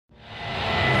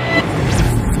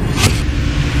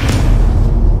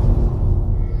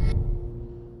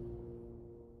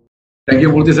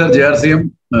മൂർത്തി sir, JRCM,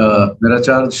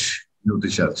 നിറചാർജ്,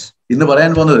 Nutricharge. ഇന്ന്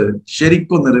പറയാൻ പോകുന്നത്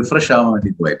ശരിക്കും ഒന്ന് റിഫ്രഷ് ആവാൻ വേണ്ടി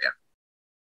പോയതാണ്.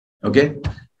 ഓക്കെ,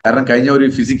 കാരണം കഴിഞ്ഞ ഒരു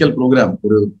ഫിസിക്കൽ പ്രോഗ്രാം,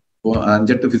 ഒരു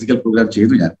 5-8 ഫിസിക്കൽ പ്രോഗ്രാം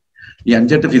ചെയ്തു ഞാൻ. ഈ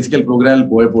 5-8 ഫിസിക്കൽ പ്രോഗ്രാമിൽ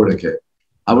പോയപ്പോഴൊക്കെ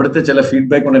അവിടുത്തെ ചില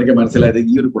ഫീഡ്ബാക്ക് കൊണ്ട് എനിക്ക് മനസ്സിലായത്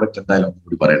ഈ ഒരു പ്രൊഡക്റ്റ് എന്തായാലും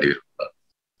കൂടി പറയേണ്ടി വരും.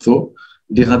 So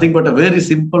it is nothing but A very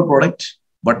simple product,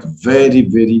 but very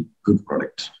very good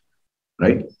product,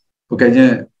 right? ഇപ്പൊ കഴിഞ്ഞ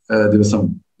ദിവസം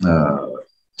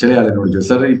ചില ആളിനോട് ചോദിച്ചു,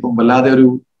 സാർ ഇപ്പം വല്ലാതെ ഒരു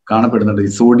കാണപ്പെടുന്നുണ്ട്, ഈ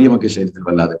സോഡിയം ഒക്കെ ശരീരത്തിൽ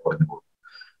വല്ലാതെ കുറഞ്ഞു പോകും,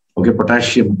 ഓക്കെ,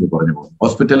 പൊട്ടാഷ്യം ഒക്കെ കുറഞ്ഞു പോകും,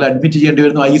 ഹോസ്പിറ്റലിൽ അഡ്മിറ്റ് ചെയ്യേണ്ടി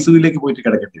വരുന്നു, ICUയിലേക്ക് പോയിട്ട്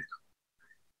കിടക്കേണ്ടി വരുന്നു.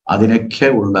 അതിനൊക്കെ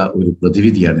ഉള്ള ഒരു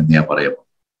പ്രതിവിധിയാണ് ഇന്ന് ഞാൻ പറയുന്നത്.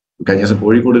 കഴിഞ്ഞ ദിവസം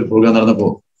കോഴിക്കോട് ഒരു പ്രോഗ്രാം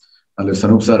നടന്നപ്പോൾ നല്ലൊരു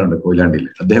സനൂപ് സാറുണ്ട് കൊയിലാണ്ടിയിൽ,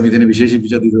 അദ്ദേഹം ഇതിനെ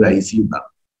വിശേഷിപ്പിച്ചത് ഇതൊരു ICU എന്നാണ്.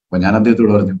 അപ്പൊ ഞാൻ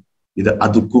അദ്ദേഹത്തോട് പറഞ്ഞു, ഇത്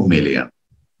അതുക്കും മേലെയാണ്,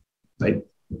 റൈറ്റ്?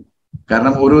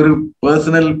 കാരണം ഓരോരു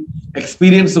പേഴ്സണൽ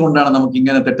എക്സ്പീരിയൻസ് കൊണ്ടാണ് നമുക്ക്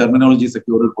ഇങ്ങനത്തെ ടെർമിനോളജീസ്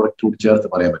ഒക്കെ ഓരോ പ്രൊഡക്റ്റ് കൂടി ചേർത്ത്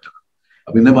പറയാൻ പറ്റുന്നത്.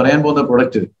 അപ്പൊ ഇന്ന് പറയാൻ പോകുന്ന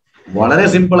പ്രൊഡക്റ്റ് വളരെ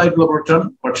സിമ്പിൾ ആയിട്ടുള്ള പ്രൊഡക്റ്റാണ്,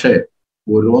 പക്ഷേ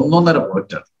ഒരു 1.5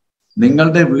 പ്രൊഡക്റ്റാണ്.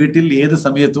 നിങ്ങളുടെ വീട്ടിൽ ഏത്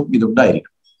സമയത്തും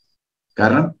ഇതുണ്ടായിരിക്കും.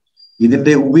 കാരണം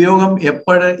ഇതിന്റെ ഉപയോഗം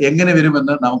എപ്പോഴ് എങ്ങനെ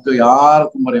വരുമെന്ന് നമുക്ക്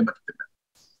ആർക്കും പറയാൻ പറ്റത്തില്ല.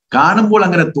 കാണുമ്പോൾ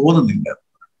അങ്ങനെ തോന്നുന്നില്ല,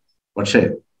 പക്ഷേ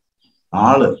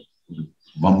ആള്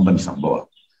വമ്പൻ സംഭവം.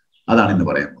 അതാണ് ഇന്ന്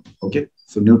പറയാൻ പോകുന്നത്. Okay,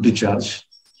 so Nutricharge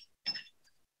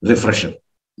refresher,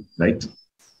 right?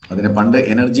 അതിനെ പണ്ട്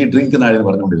എനർജി ഡ്രിങ്ക് എന്നായിരുന്നു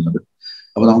പറഞ്ഞുകൊണ്ടിരുന്നത്.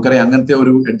 അപ്പൊ നമുക്കറിയാം അങ്ങനത്തെ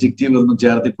ഒരു എഡ്ജക്റ്റീവ് ഒന്നും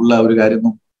ചേർത്തിട്ടുള്ള ഒരു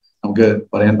കാര്യമൊന്നും നമുക്ക്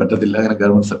പറയാൻ പറ്റത്തില്ല. അങ്ങനെ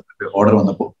ഗവൺമെന്റ് ഓർഡർ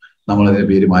വന്നപ്പോൾ നമ്മൾ അതിന്റെ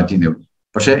പേര് മാറ്റിയേ ഉള്ളൂ.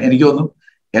 പക്ഷെ എനിക്ക് തോന്നുന്നു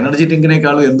എനർജി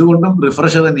ഡ്രിങ്കിനേക്കാളും എന്തുകൊണ്ടും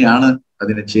റിഫ്രഷർ തന്നെയാണ്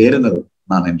അതിന് ചേരുന്നത്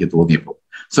എന്നാണ് എനിക്ക് തോന്നിയപ്പോൾ.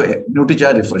 സോ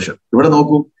ന്യൂട്രിചാർജ് റിഫ്രഷർ, ഇവിടെ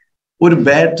നോക്കൂ, ഒരു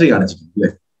ബാറ്ററി കാണിച്ചിട്ടുണ്ട്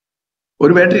അല്ലെ?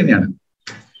 ഒരു ബാറ്ററി തന്നെയാണ്.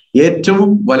 ഏറ്റവും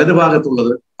വലതു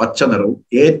ഭാഗത്തുള്ളത് പച്ച നിറവും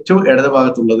ഏറ്റവും ഇടത്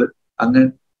ഭാഗത്തുള്ളത് അങ്ങ്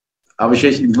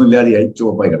അവശേഷിക്കുന്നില്ലാതെയായി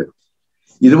ചുവപ്പായി കിടക്കും.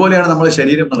 ഇതുപോലെയാണ് നമ്മുടെ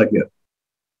ശരീരം നടക്കുക.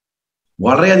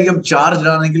 വളരെയധികം ചാർജ്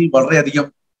ആണെങ്കിൽ വളരെയധികം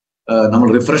നമ്മൾ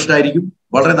റിഫ്രഷ്ഡ് ആയിരിക്കും,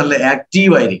 വളരെ നല്ല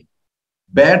ആക്റ്റീവ് ആയിരിക്കും.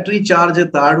 ബാറ്ററി ചാർജ്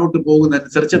താഴോട്ട്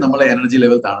പോകുന്നതനുസരിച്ച് നമ്മളെ എനർജി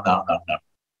ലെവൽ താഴ്ന്നാണ്,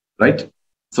 റൈറ്റ്?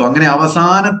 സോ അങ്ങനെ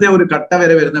അവസാനത്തെ ഒരു കട്ട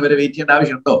വരെ വരുന്നവരെ വെയിറ്റ് ചെയ്യേണ്ട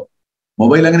ആവശ്യമുണ്ടോ?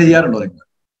 മൊബൈൽ അങ്ങനെ ചെയ്യാറുണ്ടോ നിങ്ങൾ?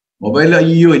 മൊബൈലിൽ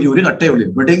അയ്യോ ഇനി ഒരു കട്ടയേ ഉള്ളൂ,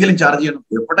 എവിടെയെങ്കിലും ചാർജ് ചെയ്യണം,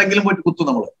 എവിടെയെങ്കിലും പോയിട്ട് കുത്തും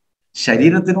നമ്മൾ.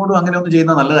 ശരീരത്തിനോടും അങ്ങനെ ഒന്നും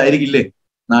ചെയ്യുന്നത് നല്ലതായിരിക്കില്ലേ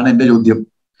എന്നാണ് എന്റെ ചോദ്യം.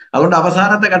 അതുകൊണ്ട്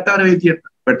അവസാനത്തെ കട്ട വരെ വെയിറ്റ്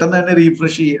ചെയ്യണം, പെട്ടെന്ന് തന്നെ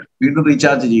റീഫ്രഷ് ചെയ്യുക, വീണ്ടും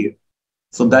റീചാർജ് ചെയ്യുക.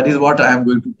 So that is what I am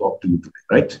going to talk to you today,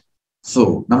 right? So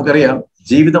നമുക്കറിയാം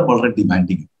ജീവിതം വളരെ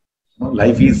demanding,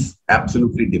 life is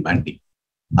absolutely demanding.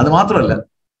 അത് മാത്രമല്ല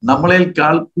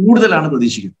നമ്മളേക്കാൾ കൂടുതലാണ്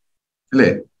പ്രതീക്ഷിക്കുന്നത്, അല്ലേ?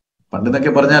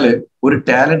 പണ്ടെന്നൊക്കെ പറഞ്ഞാല് ഒരു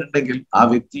ടാലന്റ് ഉണ്ടെങ്കിൽ ആ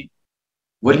വ്യക്തി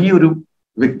വലിയൊരു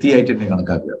വ്യക്തിയായിട്ട് തന്നെ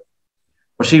കണക്കാക്കുക.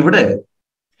 പക്ഷെ ഇവിടെ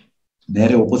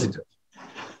നേരെ ഓപ്പോസിറ്റ്,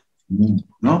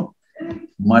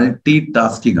 മൾട്ടി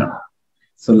ടാസ്കിംഗ് ആണ്.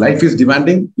 So life is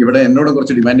demanding. ഇവിടെ എന്നോട്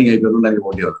കുറച്ച് ഡിമാൻഡിങ് ആയിട്ട് അതുകൊണ്ട് എനിക്ക്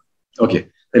പോണ്ടി വന്നത്. Okay,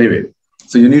 anyway,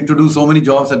 so you need to do so many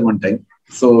jobs at one time.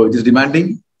 So it is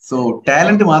demanding. So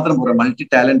talent മാത്രം പോരാ, മൾട്ടി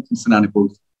ടാലന്റ്സിനാണ് ഇപ്പോൾ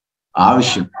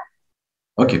ആവശ്യം.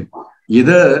 ഓക്കെ,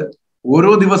 ഇത്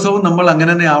ഓരോ ദിവസവും നമ്മൾ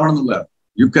അങ്ങനെ തന്നെ ആവണം എന്നുള്ളതാണ്.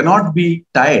 You cannot be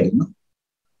tired.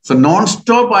 So non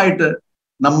stop ആയിട്ട്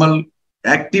നമ്മൾ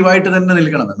ആക്റ്റീവായിട്ട് തന്നെ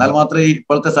നിൽക്കണം. എന്നാൽ മാത്രമേ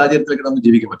ഇപ്പോഴത്തെ സാഹചര്യത്തിലേക്ക് നമുക്ക്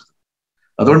ജീവിക്കാൻ പറ്റൂ.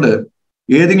 അതുകൊണ്ട്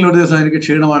ഏതെങ്കിലും ഒരു ദിവസം എനിക്ക്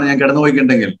ക്ഷീണമാണ്, ഞാൻ കിടന്നു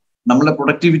പോയിട്ടുണ്ടെങ്കിൽ നമ്മുടെ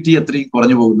പ്രൊഡക്ടിവിറ്റി അത്രയും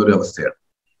കുറഞ്ഞു പോകുന്ന ഒരു അവസ്ഥയാണ്.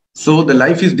 So the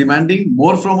life is demanding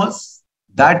more from us,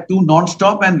 that to non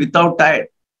stop and without tired.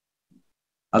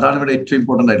 അതാണ് ഇവിടെ ഏറ്റവും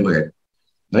ഇമ്പോർട്ടന്റ് ആയിട്ടുള്ള കാര്യം,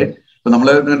 റൈറ്റ്? ഇപ്പൊ നമ്മൾ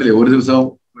കണ്ടില്ലേ, ഒരു ദിവസം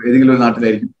ഏതെങ്കിലും ഒരു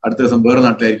നാട്ടിലായിരിക്കും, അടുത്ത ദിവസം വേറെ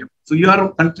നാട്ടിലായിരിക്കും. So you are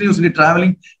continuously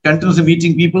travelling, continuously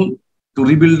meeting people to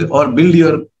rebuild or build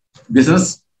your business.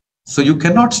 So you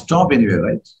cannot stop anywhere,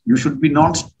 right? You should be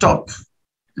non stop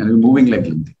and moving like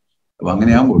link. അപ്പൊ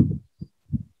അങ്ങനെയാകുമ്പോൾ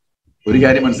ഒരു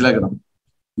കാര്യം മനസ്സിലാക്കണം,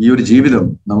 ഈ ഒരു ജീവിതം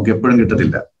നമുക്ക് എപ്പോഴും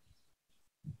കിട്ടത്തില്ല.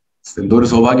 എന്തോ ഒരു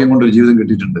സൗഭാഗ്യം കൊണ്ട് ഒരു ജീവിതം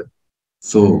കിട്ടിയിട്ടുണ്ട്.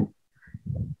 സോ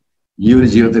ഈ ഒരു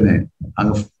ജീവിതത്തിനെ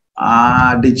അങ്ങ്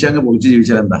അടിച്ചങ്ങ് പൊളിച്ച്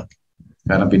ജീവിച്ചാൽ എന്താ?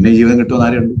 കാരണം പിന്നെ ജീവിതം കിട്ടുമെന്ന്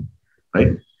ആരുണ്ട്,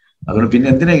 റൈറ്റ്? അതുകൊണ്ട് പിന്നെ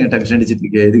എന്തിനാ ഇങ്ങനെ ടെൻഷൻ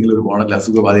അടിച്ചിട്ട് ഏതെങ്കിലും ഒരു മോണൽ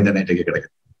അസുഖബാധിന്റെ നൈറ്റൊക്കെ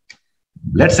കിടക്കും.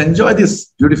 Let's enjoy this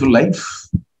beautiful life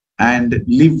and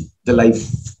live the life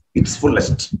it's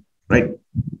fullest, right?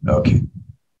 Okay,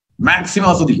 maximum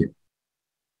ആസ്വദിക്കുക.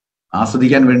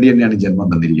 ആസ്വദിക്കാൻ വേണ്ടി തന്നെയാണ് ജന്മം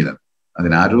തന്നിരിക്കുന്നത്.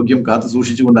 അതിന് ആരോഗ്യം കാത്തു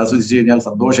സൂക്ഷിച്ചുകൊണ്ട് ആസ്വദിച്ചു കഴിഞ്ഞാൽ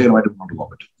സന്തോഷകരമായിട്ട് മുന്നോട്ട് പോകാൻ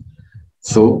പറ്റും.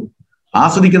 സോ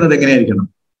ആസ്വദിക്കുന്നത് എങ്ങനെയായിരിക്കണം?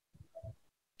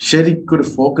 ശരിക്കൊരു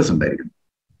ഫോക്കസ് ഉണ്ടായിരിക്കണം.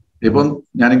 ഇപ്പം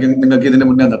നിങ്ങൾക്ക് ഇതിന്റെ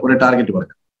മുന്നേ കുറെ ടാർഗറ്റ്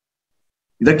പറഞ്ഞു.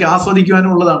 ഇതൊക്കെ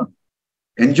ആസ്വദിക്കുവാനുള്ളതാണ്,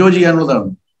 എൻജോയ് ചെയ്യാനുള്ളതാണ്,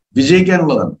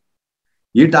 വിജയിക്കാനുള്ളതാണ്.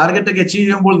 ഈ ടാർഗറ്റ് അച്ചീവ്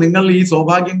ചെയ്യുമ്പോൾ നിങ്ങൾ ഈ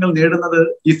സൗഭാഗ്യങ്ങൾ നേടുന്നത്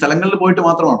ഈ സ്ഥലങ്ങളിൽ പോയിട്ട്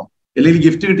മാത്രമാണോ, അല്ലെങ്കിൽ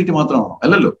ഗിഫ്റ്റ് കിട്ടിയിട്ട് മാത്രമാണോ?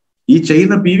 അല്ലല്ലോ. ഈ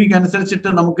ചെയ്യുന്ന PVക്ക് അനുസരിച്ചിട്ട്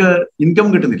നമുക്ക് ഇൻകം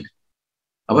കിട്ടുന്നില്ല.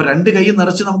 അപ്പൊ 2 കൈ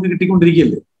നിറച്ച് നമുക്ക്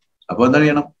കിട്ടിക്കൊണ്ടിരിക്കുകയല്ലേ. അപ്പൊ എന്താ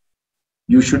ചെയ്യണം?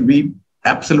 You should be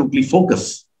absolutely focus.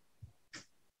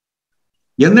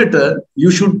 എന്നിട്ട് you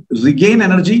should regain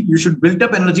energy, you should build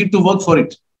up energy to work for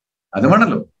it. അത്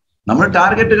വേണമല്ലോ. നമ്മൾ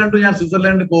ടാർഗറ്റ് കണ്ടു ഞാൻ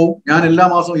സ്വിറ്റ്സർലൻഡിൽ പോകും, ഞാൻ എല്ലാ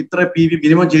മാസവും ഇത്ര PV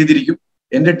മിനിമം ചെയ്തിരിക്കും,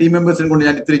 എന്റെ ടീം മെമ്പേഴ്സിനെ കൊണ്ട്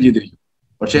ഞാൻ ഇത്രയും ചെയ്തിരിക്കും.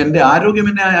 പക്ഷെ എന്റെ ആരോഗ്യം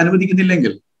എന്നെ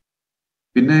അനുവദിക്കുന്നില്ലെങ്കിൽ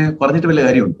പിന്നെ പറഞ്ഞിട്ട് വല്ല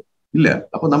കാര്യമുണ്ടോ? ഇല്ല.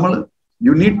 അപ്പൊ നമ്മൾ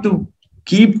you need to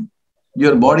keep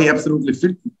your body absolutely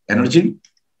fit, energy,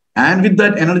 and with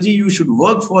that energy you should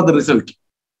work for the result.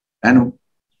 And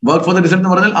work for the result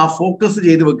എന്ന് പറഞ്ഞാൽ ആ ഫോക്കസ്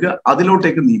ചെയ്ത് വെക്കുക,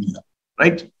 അതിലോട്ടേക്ക് നീങ്ങുക.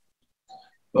 റൈറ്റ്?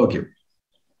 ഓക്കെ.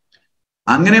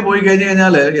 അങ്ങനെ പോയി കഴിഞ്ഞു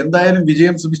കഴിഞ്ഞാൽ എന്തായാലും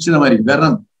വിജയം സുനിശ്ചിതമായിരിക്കും.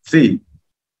 കാരണം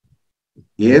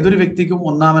ഏതൊരു വ്യക്തിക്കും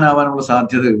ഒന്നാമനാവാനുള്ള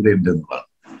സാധ്യത ഇവിടെ ഉണ്ട് എന്നുള്ളതാണ്,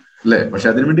 അല്ലെ? പക്ഷെ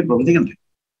അതിനുവേണ്ടി പ്രവർത്തിക്കണ്ടേ?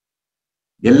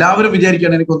 എല്ലാവരും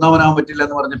വിചാരിക്കുകയാണ് എനിക്ക് ഒന്നാമനാവാൻ പറ്റില്ല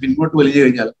എന്ന് പറഞ്ഞ് പിന്നോട്ട് വലിച്ചു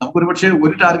കഴിഞ്ഞാൽ നമുക്കൊരു പക്ഷേ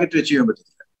ഒരു ടാർഗറ്റ് അച്ചീവ് ചെയ്യാൻ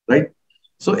പറ്റത്തില്ല. Right?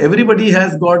 So everybody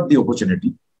has got the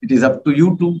opportunity. It is up to you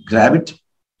to grab it.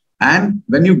 And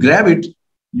when you grab it,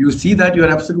 you see that you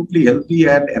are absolutely healthy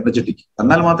and energetic.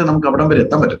 എന്നാൽ മാത്രമേ നമുക്ക് അവിടം വരെ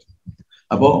എത്താൻ പറ്റൂ.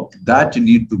 അപ്പോ that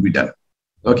need to be done.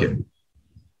 Okay.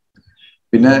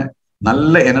 പിന്നെ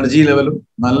നല്ല എനർജി ലെവലും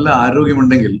നല്ല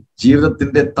ആരോഗ്യമുണ്ടെങ്കിൽ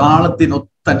ജീവിതത്തിന്റെ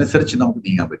താളത്തിനൊത്തനുസരിച്ച് നമുക്ക്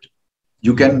നീങ്ങാൻ പറ്റും.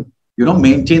 You can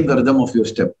maintain the rhythm of your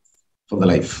step for the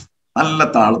life. നല്ല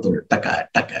താളത്തോടെ ടക്ക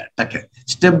ടക്ക ടക്ക,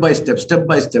 step by step, step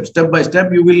by step, step by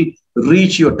step you will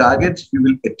reach your target, you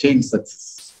will attain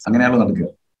success. അങ്ങനെയാണല്ലോ നടക്കുക.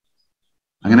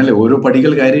 അങ്ങനെയല്ലേ? ഓരോ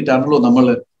പടികൾ കയറിയിട്ടാണല്ലോ നമ്മൾ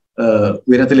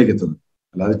ഉയരത്തിലേക്ക് എത്തുന്നത്.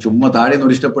 അല്ലാതെ ചുമ്മാ താഴെ നിന്ന്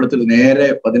ഒരു ഇഷ്ടപ്പെടുത്തിട്ട് നേരെ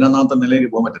 11ാമത്തെ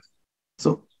നിലയിലേക്ക് പോകാൻ പറ്റത്തില്ല. So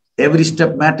every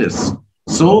step matters.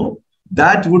 So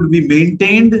that would be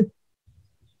maintained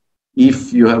if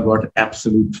you have got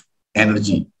absolute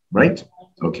energy, right?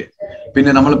 Okay.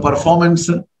 പിന്നെ നമ്മൾ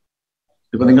പെർഫോമൻസ്,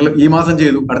 ഇപ്പൊ നിങ്ങൾ ഈ മാസം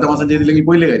ചെയ്തു, അടുത്ത മാസം ചെയ്തില്ലെങ്കിൽ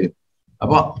പോയില്ലേ കാര്യം.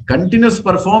 അപ്പൊ കണ്ടിന്യൂസ്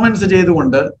പെർഫോമൻസ്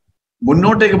ചെയ്തുകൊണ്ട്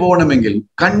മുന്നോട്ടേക്ക് പോകണമെങ്കിൽ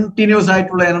കണ്ടിന്യൂസ്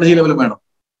ആയിട്ടുള്ള എനർജി ലെവൽ വേണം.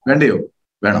 വേണ്ടയോ?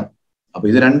 വേണം. അപ്പൊ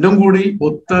ഇത് രണ്ടും കൂടി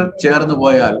ഒത്ത് ചേർന്ന്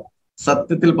പോയാൽ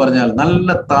സത്യത്തിൽ പറഞ്ഞാൽ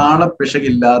നല്ല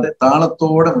താളപ്പിശകില്ലാതെ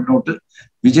താളത്തോടെ മുന്നോട്ട്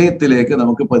വിജയത്തിലേക്ക്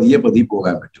നമുക്ക് പതിയെ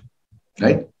പോകാൻ പറ്റും.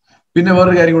 റൈറ്റ്? പിന്നെ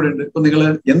വേറൊരു കാര്യം കൂടി ഉണ്ട്. ഇപ്പൊ നിങ്ങൾ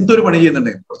എന്തൊരു പണി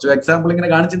ചെയ്യുന്നുണ്ടെങ്കിൽ, കുറച്ച് എക്സാമ്പിൾ ഇങ്ങനെ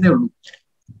കാണിച്ചതേ ഉള്ളൂ,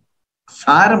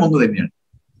 സാരം ഒന്ന് തന്നെയാണ്.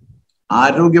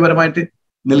 ആരോഗ്യപരമായിട്ട്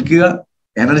നിൽക്കുക,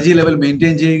 എനർജി ലെവൽ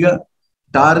മെയിൻറ്റെയിൻ ചെയ്യുക,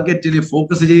 ടാർഗറ്റിന്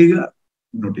ഫോക്കസ് ചെയ്യുക,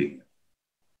 മുന്നോട്ട് ചെയ്യുക.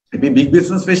 ഇപ്പൊ ഈ ബിഗ്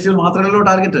ബിസിനസ് ഫെസ്റ്റിവൽ മാത്രമല്ലല്ലോ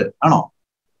ടാർഗറ്റ്, ആണോ?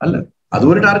 അല്ല,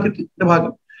 അതും ഒരു ടാർഗറ്റിന്റെ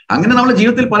ഭാഗം. അങ്ങനെ നമ്മുടെ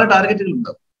ജീവിതത്തിൽ പല ടാർഗറ്റുകൾ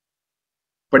ഉണ്ടാവും.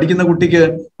 പഠിക്കുന്ന കുട്ടിക്ക്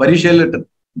പരീക്ഷയിൽ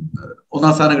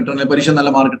 1ാം സ്ഥാനം കിട്ടണം, അല്ലെങ്കിൽ പരീക്ഷ നല്ല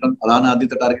മാർക്ക് കിട്ടണം, അതാണ്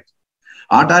ആദ്യത്തെ ടാർഗറ്റ്.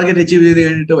 ആ ടാർഗറ്റ് അച്ചീവ് ചെയ്ത്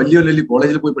കഴിഞ്ഞിട്ട് വലിയ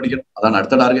കോളേജിൽ പോയി പഠിക്കണം, അതാണ്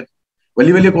അടുത്ത ടാർഗറ്റ്.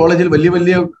 വലിയ കോളേജിൽ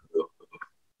വലിയ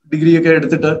ഡിഗ്രി ഒക്കെ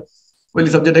എടുത്തിട്ട്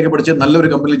വലിയ സബ്ജക്റ്റ് ഒക്കെ പഠിച്ച് നല്ലൊരു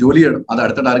കമ്പനിയിൽ ജോലി ചെയ്യണം, അത്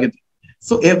അടുത്ത ടാർഗറ്റ്.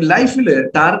 സോ ലൈഫിൽ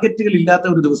ടാർഗറ്റുകൾ ഇല്ലാത്ത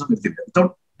ഒരു ദിവസം എത്തില്ല.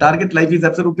 Without target life is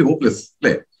absolutely hopeless,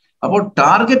 അല്ലേ? അപ്പോൾ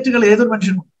ടാർഗറ്റുകൾ ഏതൊരു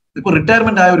മനുഷ്യനും, ഇപ്പൊ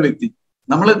റിട്ടയർമെന്റ് ആയ ഒരു വ്യക്തി,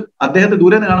 നമ്മൾ അദ്ദേഹത്തെ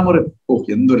ദൂരെ നിന്ന് കാണുമ്പോൾ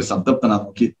എന്തൊരു സംതൃപ്തനാ,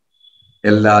 നോക്കി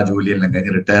എല്ലാ ജോലിയെല്ലാം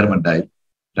കഴിഞ്ഞ് റിട്ടയർമെന്റ് ആയി,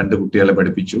 2 കുട്ടികളെ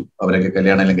പഠിപ്പിച്ചു, അവരൊക്കെ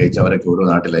കല്യാണം എല്ലാം കഴിച്ചു, അവരൊക്കെ ഓരോ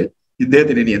നാട്ടിലായി.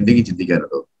 ഇദ്ദേഹത്തിന് ഇനി എന്തെങ്കിലും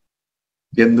ചിന്തിക്കാനുണ്ടോ?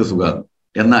 എന്ത് സുഖമാണ്.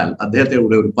 എന്നാൽ അദ്ദേഹത്തെ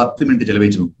കൂടെ ഒരു 10 മിനിറ്റ്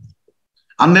ചെലവഴിച്ചു നോക്കും,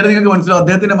 അന്നേരം നിങ്ങൾക്ക് മനസ്സിലാവും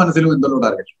അദ്ദേഹത്തിന്റെ മനസ്സിലും എന്തല്ലോ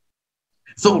target.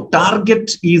 So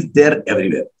target is there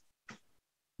everywhere.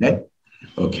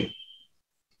 Okay.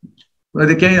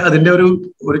 അതൊക്കെ അതിന്റെ ഒരു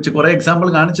കുറെ എക്സാമ്പിൾ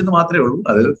കാണിച്ചെന്ന് മാത്രമേ ഉള്ളൂ.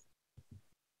 അത്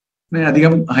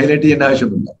അധികം ഹൈലൈറ്റ് ചെയ്യേണ്ട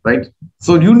ആവശ്യമൊന്നുമില്ല. Right?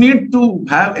 So you need to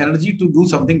have energy to do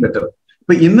something better.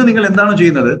 ഇപ്പൊ ഇന്ന് നിങ്ങൾ എന്താണ്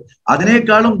ചെയ്യുന്നത്,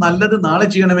 അതിനേക്കാളും നല്ലത് നാളെ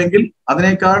ചെയ്യണമെങ്കിൽ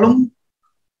അതിനേക്കാളും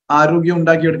ആരോഗ്യം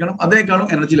ഉണ്ടാക്കിയെടുക്കണം, അതിനേക്കാളും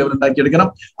എനർജി ലെവൽ ഉണ്ടാക്കിയെടുക്കണം,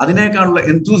 അതിനേക്കാളുള്ള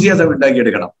എൻതൂസിയാസം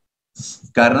ഉണ്ടാക്കിയെടുക്കണം.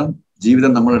 കാരണം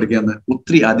ജീവിതം നമ്മൾ എടുക്കുന്നത്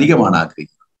ഒത്തിരി അധികമാണ്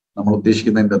ആഗ്രഹിക്കുന്നത്, നമ്മൾ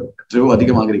ഉദ്ദേശിക്കുന്നതിന്റെ എത്രയോ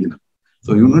അധികം ആഗ്രഹിക്കുന്നത്.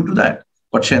 So you need to that.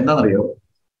 പക്ഷെ എന്താണെന്നറിയോ,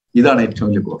 ഇതാണ് ഏറ്റവും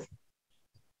വലിയ പ്രോബ്ലം.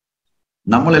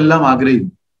 നമ്മളെല്ലാം ആഗ്രഹിക്കും,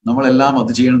 നമ്മളെല്ലാം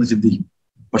അത് ചെയ്യണമെന്ന് ചിന്തിക്കും.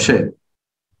 പക്ഷെ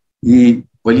ഈ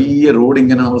വലിയ റോഡ്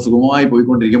ഇങ്ങനെ നമ്മൾ സുഗമമായി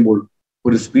പോയിക്കൊണ്ടിരിക്കുമ്പോൾ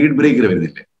ഒരു സ്പീഡ് ബ്രേക്കർ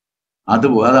വരുന്നില്ലേ,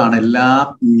 അതാണ് എല്ലാം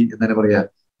ഈ എന്താ പറയാ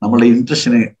നമ്മളുടെ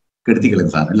ഇൻട്രസ്റ്റിനെ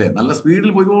കെടുത്തിക്കളയുന്ന സാധനം, അല്ലേ? നല്ല സ്പീഡിൽ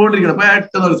പോയിക്കൊണ്ടിരിക്കണം,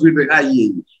 പെട്ടെന്ന് ഒരു speed break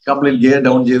complete gear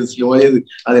down ചെയ്ത് സ്ലോ ചെയ്ത്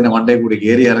അതിന്റെ മണ്ടേ കൂടി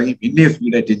കയറി ഇറങ്ങി പിന്നെ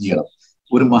സ്പീഡ് അറ്റൻഡ് ചെയ്യണം.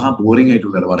 ഒരു മഹാ ബോറിംഗ്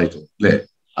ആയിട്ടുള്ള പറയുന്നത്, അല്ലേ?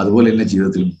 അതുപോലെ തന്നെ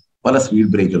ജീവിതത്തിലും പല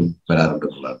സ്പീഡ് ബ്രേക്കറും വരാറുണ്ട്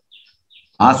എന്നുള്ളതാണ്.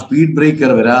 ആ സ്പീഡ്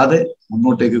ബ്രേക്കർ വരാതെ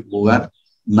മുന്നോട്ടേക്ക് പോകാൻ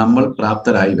നമ്മൾ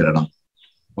പ്രാപ്തരായി വരണം.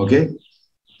 Okay.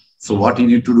 So what you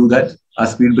need to do that. ആ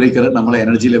സ്പീഡ് ബ്രേക്കർ നമ്മളെ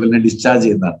എനർജി ലെവലിനെ ഡിസ്ചാർജ്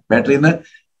ചെയ്യുന്നതാണ്. ബാറ്ററിയിൽ നിന്ന്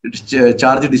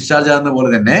ചാർജ് ഡിസ്ചാർജ് ആകുന്ന പോലെ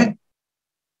തന്നെ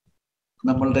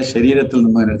നമ്മളുടെ ശരീരത്തിൽ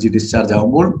നിന്ന് എനർജി ഡിസ്ചാർജ്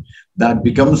ആകുമ്പോൾ that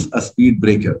becomes A speed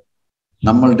breaker.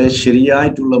 നമ്മളുടെ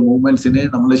ശരിയായിട്ടുള്ള മൂവ്മെന്റ്സിനെ,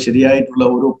 നമ്മളുടെ ശരിയായിട്ടുള്ള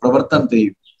ഓരോ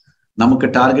പ്രവർത്തനത്തെയും, നമുക്ക്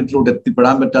ടാർഗറ്റിലോട്ട്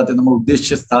എത്തിപ്പെടാൻ പറ്റാത്ത, നമ്മൾ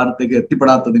ഉദ്ദേശിച്ച സ്ഥാനത്തേക്ക്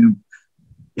എത്തിപ്പെടാത്തതിനും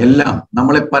എല്ലാം,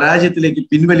 നമ്മളെ പരാജയത്തിലേക്ക്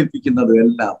പിൻവലിപ്പിക്കുന്നതും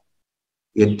എല്ലാം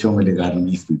ഏറ്റവും വലിയ കാരണം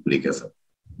ഈ speed breakers.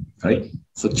 Right?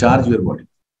 So charge your body.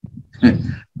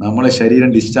 നമ്മളെ ശരീരം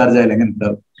ഡിസ്ചാർജ് ആയാലും എങ്ങനെ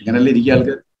ഉണ്ടാവും? ഇങ്ങനെയല്ലേ ഇരിക്കുക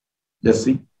ആൾക്കാർ?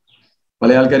 ജസ്റ്റ്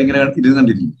പല ആൾക്കാർ ഇങ്ങനെ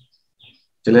ഇരുന്നുകൊണ്ടിരിക്കും.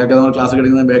 ചില ആൾക്കാർ നമ്മൾ ക്ലാസ്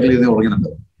എടുക്കുന്ന ബാക്കിൽ ഇരുന്ന്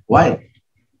ഉറങ്ങുന്നുണ്ടാവും. Y?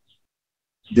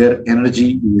 their energy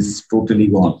is totally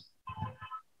gone.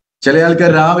 ചില ആൾക്കാർ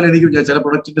രാവിലെ എണീക്കും. ചില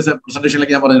പ്രൊഡക്റ്റിന്റെ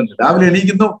പ്രസന്റേഷനിലേക്ക് ഞാൻ പറഞ്ഞിട്ടുണ്ട്, രാവിലെ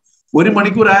എണീക്കുന്നു, 1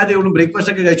 മണിക്കൂർ ആയതേ ഉള്ളൂ,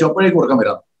 ബ്രേക്ക്ഫാസ്റ്റ് ഒക്കെ കഴിച്ചു, അപ്പോഴേക്കും ഉറക്കം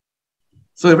വരാം.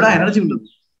 സോ എവിടെ എനർജി ഉള്ളത്?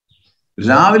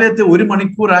 രാവിലത്തെ 1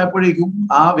 മണിക്കൂർ ആയപ്പോഴേക്കും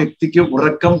ആ വ്യക്തിക്ക്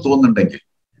ഉറക്കം തോന്നുന്നുണ്ടെങ്കിൽ,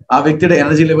 ആ വ്യക്തിയുടെ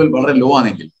എനർജി ലെവൽ വളരെ ലോ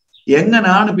ആണെങ്കിൽ,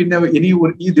 എങ്ങനെയാണ് പിന്നെ ഇനി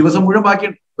ഈ ദിവസം മുഴുവൻ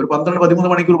ബാക്കിയുണ്ട്, ഒരു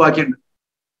 12-13 മണിക്കൂർ ബാക്കിയുണ്ട്,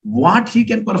 വാട്ട് ഹി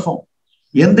ക്യാൻ പെർഫോം?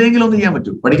 എന്തെങ്കിലും ഒന്ന് ചെയ്യാൻ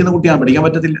പറ്റും? പഠിക്കുന്ന കുട്ടിയാണ്, പഠിക്കാൻ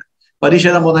പറ്റത്തില്ല. പരീക്ഷ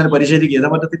എഴുതാൻ പോകുന്നതിന് പരീക്ഷയ്ക്ക്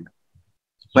എഴുതാൻ പറ്റത്തില്ല.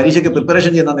 പരീക്ഷയ്ക്ക്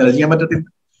പ്രിപ്പറേഷൻ ചെയ്യുന്ന ചെയ്യാൻ പറ്റത്തില്ല.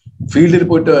 ഫീൽഡിൽ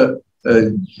പോയിട്ട്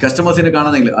കസ്റ്റമേഴ്സിനെ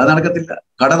കാണുന്നെങ്കിൽ അത് നടക്കത്തില്ല.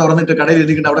 കട തുറന്നിട്ട് കടയിൽ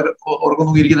ഇരിക്കേണ്ട അവിടെ ഉറക്കം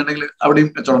നോക്കിയിരിക്കുന്നുണ്ടെങ്കിൽ അവിടെയും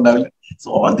കച്ചവടം ഉണ്ടാവില്ല. So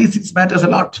all these things matters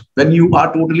a lot when you are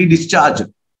totally discharge.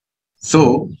 So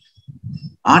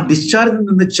ആ ഡിസ്ചാർജിൽ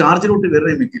നിന്ന് ചാർജിലോട്ട്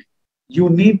വരണമെങ്കിൽ you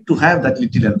need to have that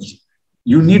little energy,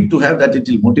 you need to have that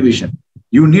little motivation,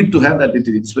 you need to have that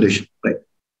little inspiration.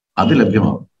 അത്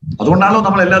ലഭ്യമാകും. അതുകൊണ്ടാണല്ലോ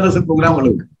നമ്മൾ എല്ലാ ദിവസവും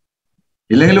പ്രോഗ്രാമുകളും,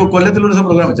 ഇല്ലെങ്കിൽ കൊല്ലത്തിൽ ഒരു ദിവസം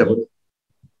പ്രോഗ്രാം വെച്ചാൽ പോലും.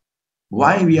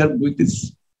 Y V are doing this?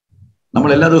 നമ്മൾ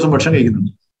എല്ലാ ദിവസവും ഭക്ഷണം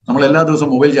കഴിക്കുന്നുണ്ട്, നമ്മൾ എല്ലാ ദിവസവും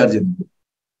മൊബൈൽ ചാർജ് ചെയ്യുന്നുണ്ട്,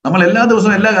 നമ്മൾ എല്ലാ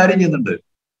ദിവസവും എല്ലാ കാര്യം ചെയ്യുന്നുണ്ട്.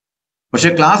 പക്ഷെ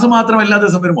ക്ലാസ് മാത്രം എല്ലാ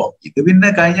ദിവസവും വരുമ്പോ ഇത് പിന്നെ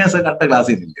കഴിഞ്ഞ ദിവസം കണ്ട ക്ലാസ്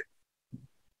ചെയ്യുന്നില്ല.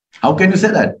 How can you say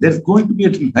that? there is going to be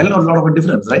a hell of a lot of a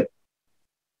difference, right?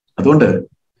 അതുകൊണ്ട്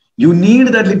you need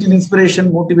that little inspiration,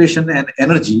 motivation and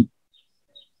energy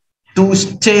to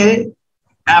stay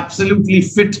absolutely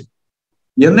fit.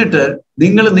 എന്നിട്ട്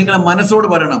നിങ്ങളെ മനസ്സോട്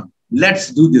പറയണം,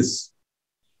 let's do this.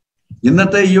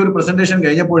 ഇന്നത്തെ ഈ ഒരു presentation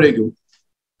കഴിഞ്ഞപ്പോഴേക്കും,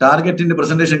 ടാർഗറ്റിന്റെ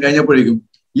presentation കഴിഞ്ഞപ്പോഴേക്കും,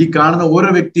 ഈ കാണുന്ന ഓരോ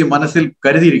വ്യക്തിയും മനസ്സിൽ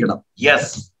കരുതിയിരിക്കണം,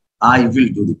 yes I will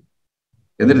do this.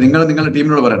 എന്നിട്ട് നിങ്ങളുടെ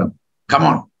ടീമിനോട് പറയണം, come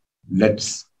on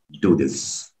let's do this.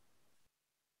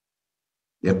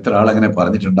 എത്ര ആൾ അങ്ങനെ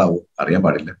പറഞ്ഞിട്ടുണ്ടാവും അറിയാൻ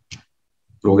പാടില്ല.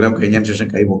 പ്രോഗ്രാം കഴിഞ്ഞതിന് ശേഷം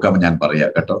കൈ പൊക്കാമെന്ന് ഞാൻ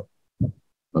പറയാം കേട്ടോ.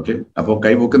 ഓക്കെ, അപ്പോൾ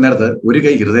കൈ പൊക്കുന്നിടത്ത് ഒരു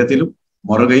കൈ ഹൃദയത്തിലും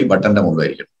മറുകൈ ബട്ടന്റെ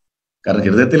മുകളിലായിരിക്കണം. കാരണം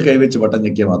ഹൃദയത്തിൽ കൈവച്ച് ബട്ടൺ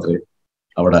ഞെക്കിയാൽ മാത്രമേ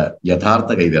അവിടെ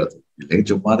യഥാർത്ഥ കൈ ഉയർത്തൂ, ഇല്ലെങ്കിൽ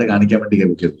ചുമ്മാതെ കാണിക്കാൻ വേണ്ടി കൈ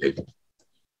പൊക്കിയിട്ടില്ല.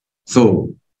 So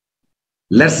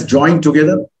let's join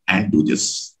together and do this.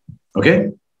 Okay,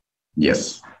 yes.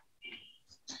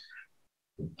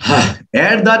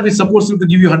 Add that we suppose to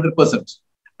give you 100%.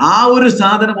 ആ ഒരു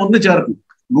സാധനം ഒന്ന് ചേർക്കും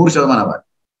 100% ആവാൻ.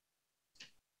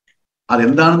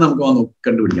 അതെന്താണെന്ന് നമുക്ക് വന്ന്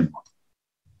കണ്ടുപിടിക്കണം.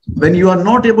 When you are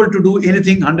not able to do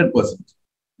anything 100%,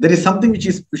 there is something which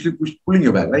is pulling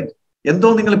you back, right? എന്തോ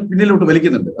നിങ്ങൾ പിന്നിലോട്ട്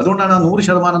വലിക്കുന്നുണ്ട്. അതുകൊണ്ടാണ് ആ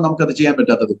 100% നമുക്കത് ചെയ്യാൻ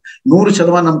പറ്റാത്തത്,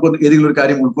 100% നമുക്ക് ഏതെങ്കിലും ഒരു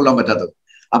കാര്യം ഉൾക്കൊള്ളാൻ പറ്റാത്തത്.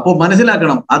 അപ്പോൾ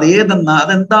മനസ്സിലാക്കണം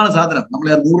അതെന്താണ് സാധനം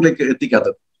നമ്മളെ ആ 100ലേക്ക്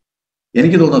എത്തിക്കാത്തത്.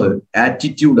 എനിക്ക് തോന്നുന്നത്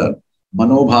ആറ്റിറ്റ്യൂഡാണ്,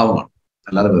 മനോഭാവമാണ്,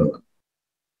 അല്ലാതെ വേറൊന്നും.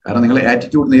 കാരണം നിങ്ങൾ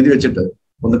ആറ്റിറ്റ്യൂഡ് എഴുതി വെച്ചിട്ട്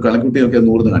ഒന്ന് കണക്കുട്ടിയൊക്കെ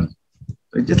 100 കാണിക്കും.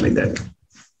 Just like that.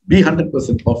 Be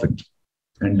 100% perfect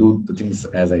and do the things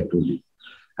as I told you.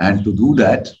 And to do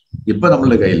that, ഇപ്പൊ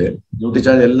നമ്മളുടെ കയ്യിൽ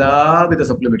ന്യൂട്രിചാർജ് എല്ലാവിധ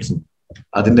സപ്ലിമെന്റ്സും,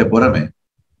 അതിന്റെ പുറമെ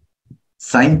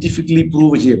സയന്റിഫിക്കലി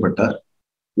പ്രൂവ് ചെയ്യപ്പെട്ട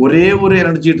ഒരേ ഒരു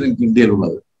എനർജി ഡ്രിങ്ക്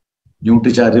ഇന്ത്യയിലുള്ളത്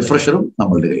ന്യൂട്രിചാർജ് റിഫ്രഷറും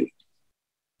നമ്മളുടെ കയ്യിൽ.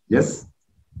 Yes.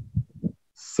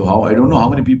 So I don't know how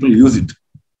many people use it.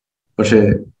 പക്ഷെ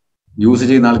യൂസ്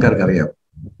ചെയ്യുന്ന ആൾക്കാർക്ക് അറിയാം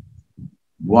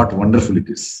what wonderful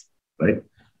it is, right?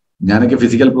 ഞാനൊക്കെ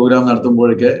ഫിസിക്കൽ പ്രോഗ്രാം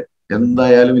നടത്തുമ്പോഴൊക്കെ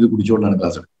എന്തായാലും ഇത് കുടിച്ചുകൊണ്ടാണ്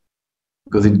ക്ലാസ് എടുക്കുന്നത്.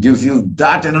 Because it gives you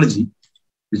that energy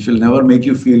which will never make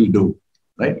you feel low,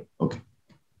 right? Okay.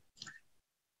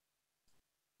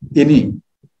 ഇനി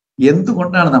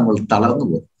എന്തുകൊണ്ടാണ് നമ്മൾ തളർന്നു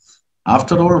പോകുന്നത്?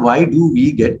 After all, why do we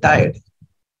get tired?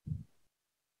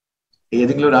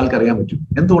 ഏതെങ്കിലും ഒരാൾക്ക് അറിയാൻ പറ്റും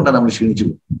എന്തുകൊണ്ടാണ് നമ്മൾ ക്ഷീണിച്ചു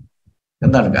പോകുന്നത്?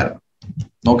 എന്താണ് കാരണം?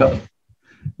 നോക്കാം.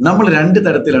 നമ്മൾ 2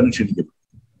 തരത്തിലാണ് ക്ഷീണിക്കുന്നത്.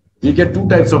 We get 2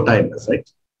 types of tiredness, right?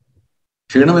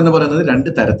 ക്ഷീണം എന്ന് പറയുന്നത്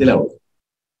 2 തരത്തിലാവുന്നത്.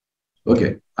 ഓക്കെ,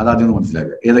 അതാദ്യം ഒന്ന്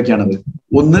മനസ്സിലാക്കുക. ഏതൊക്കെയാണത്?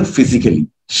 ഒന്ന് ഫിസിക്കലി,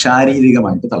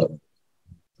 ശാരീരികമായിട്ട് തളർന്നു.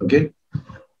 ഓക്കെ.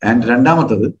 ആൻഡ്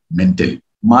രണ്ടാമത്തത് മെന്റലി,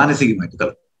 മാനസികമായിട്ട്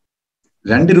തളർന്നു.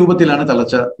 2 രൂപത്തിലാണ്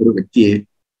തളർച്ച ഒരു വ്യക്തിയെ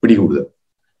പിടികൂടുക.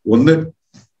 ഒന്ന്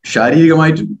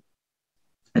ശാരീരികമായിട്ടും,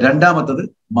 രണ്ടാമത്തത്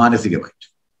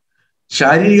മാനസികമായിട്ടും.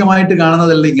 ശാരീരികമായിട്ട്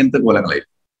കാണുന്നതല്ല ഇങ്ങനത്തെ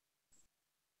കോലങ്ങളായിരിക്കും.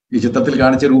 ഈ ചിത്രത്തിൽ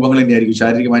കാണിച്ച രൂപങ്ങൾ തന്നെയായിരിക്കും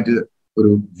ശാരീരികമായിട്ട് ഒരു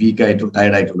വീക്കായിട്ടും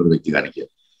ടയർഡായിട്ടുള്ള ഒരു വ്യക്തി കാണിക്കുക.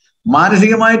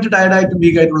 മാനസികമായിട്ട് ടയർഡായിട്ടും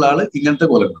വീക്കായിട്ടുള്ള ആള് ഇങ്ങനത്തെ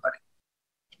കോലങ്ങൾ കാണിക്കും,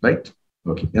 റൈറ്റ്?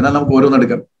 ഓക്കെ, എന്നാൽ നമുക്ക്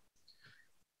ഓരോന്നെടുക്കാം.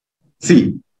 സി,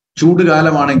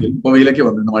 ചൂടുകാലമാണെങ്കിൽ, ഇപ്പൊ വെയിലൊക്കെ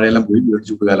വന്നു, മഴയെല്ലാം പോയി, വീണ്ടും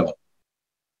ചൂടുകാലം വന്നു,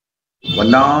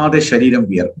 വല്ലാതെ ശരീരം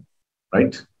വിയർക്കും,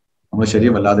 റൈറ്റ്? നമ്മുടെ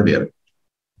ശരീരം വല്ലാതെ വിയർക്കും.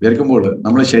 വിയർക്കുമ്പോൾ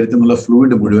നമ്മുടെ ശരീരത്തിൽ നിന്നുള്ള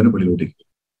ഫ്ലൂയിഡ് മുഴുവനും വെളിയിലോട്ടേക്ക്,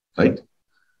 റൈറ്റ്?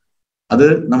 അത്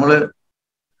നമ്മള്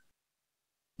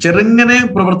ചെറുങ്ങനെ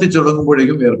പ്രവർത്തിച്ചു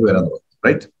തുടങ്ങുമ്പോഴേക്കും വിയർപ്പ് വരാൻ തുടങ്ങും,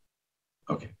 റൈറ്റ്?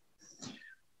 ഓക്കെ.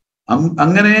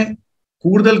 അങ്ങനെ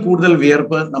കൂടുതൽ കൂടുതൽ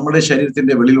വിയർപ്പ് നമ്മുടെ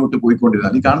ശരീരത്തിന്റെ വെളിയിലോട്ട്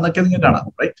പോയിക്കൊണ്ടിരുന്നത്. ഈ കാണുന്നൊക്കെ നിങ്ങൾ കാണാം,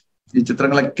 റൈറ്റ്? ഈ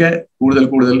ചിത്രങ്ങളൊക്കെ കൂടുതൽ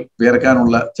കൂടുതൽ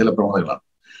വിയർക്കാനുള്ള ചില പ്രവണതകളാണ്.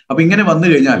 അപ്പൊ ഇങ്ങനെ വന്നു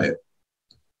കഴിഞ്ഞാൽ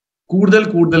കൂടുതൽ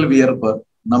കൂടുതൽ വിയർപ്പ്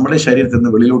നമ്മുടെ ശരീരത്തിൽ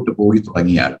നിന്ന് വെളിയിലോട്ട് പോയി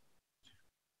തുടങ്ങിയാൽ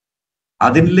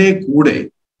അതിലെ കൂടെ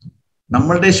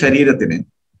നമ്മളുടെ ശരീരത്തിന്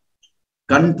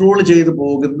കൺട്രോൾ ചെയ്തു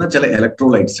പോകുന്ന ചില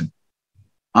ഇലക്ട്രോലൈറ്റ്സും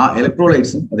ആ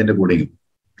ഇലക്ട്രോലൈറ്റ്സും അതിന്റെ കൂടെയും.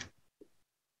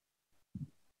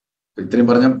 ഇത്രയും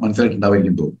പറഞ്ഞാൽ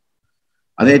മനസ്സിലായിട്ടുണ്ടാവുമായിരിക്കും തോന്നുന്നു.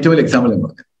 അത് ഏറ്റവും വലിയ എക്സാമ്പിൾ ഞാൻ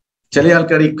പറഞ്ഞു. ചില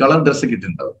ആൾക്കാർ ഈ കളർ ഡ്രസ്സ്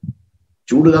കിട്ടുന്നുണ്ടാവും.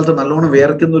 ചൂടുകാലത്ത് നല്ലോണം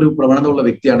വിയർക്കുന്ന ഒരു പ്രവണത ഉള്ള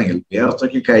വ്യക്തിയാണെങ്കിൽ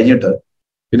വിയർച്ചൊക്കെ കഴിഞ്ഞിട്ട്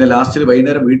പിന്നെ ലാസ്റ്റിൽ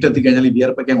വൈകുന്നേരം വീട്ടിലെത്തി കഴിഞ്ഞാൽ ഈ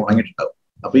വിയർപ്പൊക്കെ ഉണങ്ങിയിട്ടുണ്ടാവും.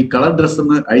 അപ്പൊ ഈ കളർ ഡ്രസ്സ്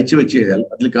ഒന്ന് അഴിച്ചു വെച്ച് കഴിഞ്ഞാൽ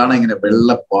അതിൽ കാണാൻ ഇങ്ങനെ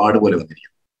വെള്ളപ്പാട് പോലെ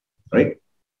വന്നിരിക്കും, റൈറ്റ്?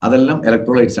 അതെല്ലാം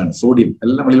ഇലക്ട്രോലൈറ്റ്സ് ആണ്, സോഡിയം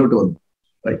എല്ലാം വെളിയിലോട്ട് വന്നു,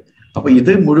 റൈറ്റ്? അപ്പൊ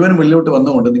ഇത് മുഴുവൻ വെളിയിലോട്ട്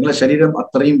വന്നുകൊണ്ട് നിങ്ങളുടെ ശരീരം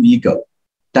അത്രയും വീക്കാവും,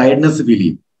 ടയർഡ്നെസ് ഫീൽ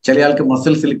ചെയ്യും. ചില ആൾക്ക്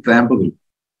മസിൽസിൽ ക്രാമ്പ് വരും.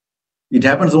 It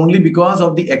happens only because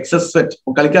of the excess sweat.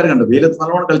 കളിക്കാർ കണ്ടു, വെയിലത്ത്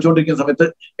നല്ലോണം കളിച്ചുകൊണ്ടിരിക്കുന്ന സമയത്ത്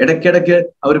ഇടയ്ക്കിടയ്ക്ക്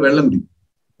അവർ വെള്ളം കുടിക്കും.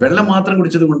 വെള്ളം മാത്രം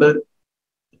കുടിച്ചത് കൊണ്ട്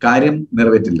കാര്യം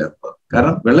നിറവേറ്റില്ല.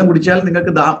 കാരണം വെള്ളം കുടിച്ചാൽ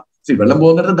നിങ്ങൾക്ക് വെള്ളം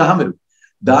പോകുന്നിടത്ത് ദാഹം വരും.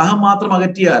 ദാഹം മാത്രം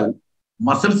അകറ്റിയാൽ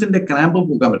മസിൽസിന്റെ ക്രാമ്പ്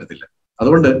പോകാൻ പറ്റത്തില്ല.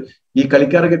 അതുകൊണ്ട് ഈ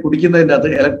കളിക്കാരൊക്കെ കുടിക്കുന്നതിൻ്റെ അകത്ത്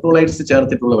ഇലക്ട്രോലൈറ്റ്സ്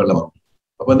ചേർത്തിട്ടുള്ള വെള്ളമാണ്.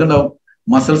 അപ്പൊ എന്തുണ്ടാവും?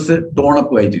 മസിൽസ്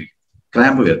ടോണപ്പ് ആയിട്ടിരിക്കും,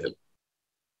 ക്രാമ്പ് വരത്തില്ല.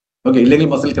 ഓക്കെ, ഇല്ലെങ്കിൽ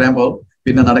മസിൽ ക്രാമ്പ് ആവും,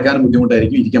 പിന്നെ നടക്കാനും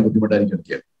ബുദ്ധിമുട്ടായിരിക്കും, ഇരിക്കാൻ ബുദ്ധിമുട്ടായിരിക്കും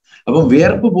ഒക്കെയാണ്. അപ്പം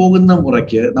വിയർപ്പ് പോകുന്ന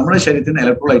മുറയ്ക്ക് നമ്മുടെ ശരീരത്തിന്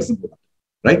ഇലക്ട്രോലൈറ്റ്സും പോകുന്നുണ്ട്,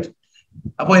 റൈറ്റ്?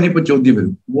 അപ്പൊ ഇനിയിപ്പോ ചോദ്യം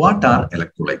വരും, what are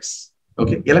electrolytes?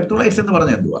 Okay, electrolytes എന്ന്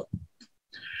പറഞ്ഞാൽ എന്തുവാ?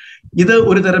 ഇത്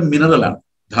ഒരു തരം മിനറലാണ്,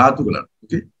 ധാതുക്കളാണ്.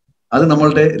 ഓക്കെ, അത്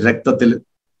നമ്മളുടെ രക്തത്തിൽ,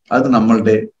 അത്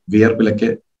നമ്മളുടെ വിയർപ്പിലൊക്കെ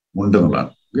ഉണ്ടെന്നുള്ളതാണ്.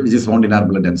 Which is found in R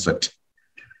blood and sweat.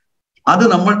 അത്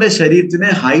നമ്മളുടെ ശരീരത്തിനെ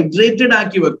ഹൈഡ്രേറ്റഡ്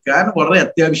ആക്കി വെക്കാൻ വളരെ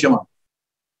അത്യാവശ്യമാണ്.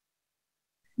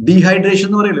 ഡീഹൈഡ്രേഷൻ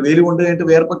എന്ന് പറയില്ല, വെയിൽ കൊണ്ട് കഴിഞ്ഞിട്ട്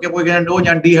വിയർപ്പൊക്കെ പോയി കഴിഞ്ഞിട്ട്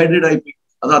ഞാൻ ഡീഹൈഡ്രേറ്റ് ആയിപ്പോയി,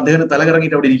 അത് അദ്ദേഹം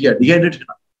തലകറങ്ങിയിട്ട് അവിടെ ഇരിക്കുക, ഡീഹൈഡ്രേഷൻ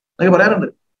ആണ് എന്നൊക്കെ പറയാറുണ്ട്.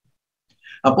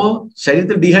 അപ്പോ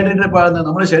ശരീരത്തിൽ ഡീഹൈഡ്രേറ്റഡ് ആകുന്ന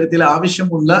നമ്മുടെ ശരീരത്തിൽ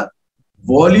ആവശ്യമുള്ള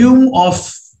volume of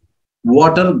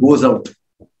water goes out,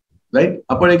 right?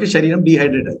 അപ്പോഴേക്ക് ശരീരം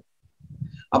ഡീഹൈഡ്രേറ്റ് ആയി.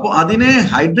 അപ്പൊ അതിനെ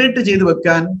ഹൈഡ്രേറ്റ് ചെയ്ത്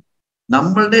വെക്കാൻ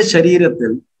നമ്മളുടെ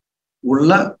ശരീരത്തിൽ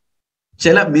ഉള്ള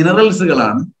ചില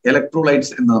മിനറൽസുകളാണ്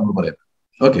ഇലക്ട്രോലൈറ്റ്സ് എന്ന് നമ്മൾ പറയുന്നത്.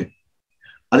 ഓക്കെ,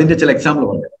 അതിന്റെ ചില എക്സാമ്പിൾ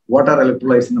പറയാം. വാട്ട് ആർ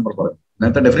ഇലക്ട്രോലൈറ്റ്സ് നമ്മൾ പറഞ്ഞു,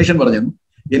 നേരത്തെ ഡെഫിനേഷൻ പറഞ്ഞു.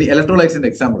 ഇനി ഇലക്ട്രോലൈറ്റ്സിന്റെ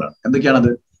എക്സാമ്പിൾ ആണ്. എന്തൊക്കെയാണത്?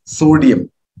 Sodium,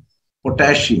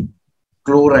 potassium,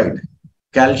 chloride,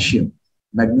 calcium,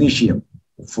 magnesium,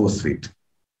 phosphate.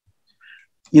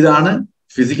 ഇതാണ്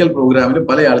ഫിസിക്കൽ പ്രോഗ്രാമിൽ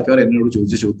പല ആൾക്കാർ എന്നോട്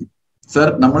ചോദിച്ച ചോദ്യം. സർ,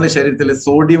 നമ്മുടെ ശരീരത്തിൽ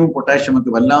സോഡിയവും പൊട്ടാഷ്യവും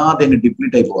ഒക്കെ വല്ലാതെ അങ്ങ്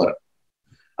ഡിപ്ലീറ്റ് ആയി പോകാറുണ്ട്.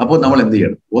 അപ്പോൾ നമ്മൾ എന്ത്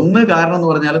ചെയ്യണം? ഒന്ന് കാരണം എന്ന്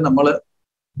പറഞ്ഞാൽ നമ്മൾ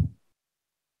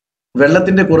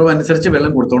വെള്ളത്തിന്റെ കുറവ് അനുസരിച്ച്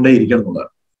വെള്ളം കൊടുത്തോണ്ടേ ഇരിക്കണം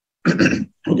എന്നുള്ളതാണ്.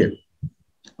 ഓക്കെ,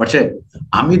 പക്ഷെ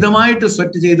അമിതമായിട്ട്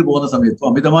സ്വെറ്റ് ചെയ്ത് പോകുന്ന സമയത്തും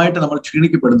അമിതമായിട്ട് നമ്മൾ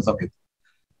ക്ഷീണിക്കപ്പെടുന്ന സമയത്തും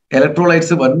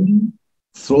ഇലക്ട്രോലൈറ്റ്സ് വൻ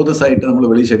സ്രോതസ്സായിട്ട് നമ്മൾ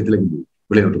ശരീരത്തിലേക്ക് പോകും,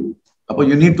 വെളിയിലോട്ട് പോകും. അപ്പോൾ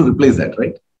you need to replace that,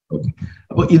 right? Okay,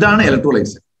 അപ്പോൾ ഇതാണ്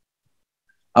ഇലക്ട്രോലൈറ്റ്സ്.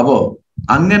 അപ്പോ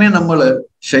അങ്ങനെ നമ്മൾ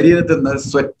ശരീരത്തിൽ നിന്ന്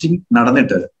സ്വെറ്റിംഗ്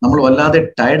നടന്നിട്ട് നമ്മൾ വല്ലാതെ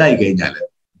ടയർഡായി കഴിഞ്ഞാൽ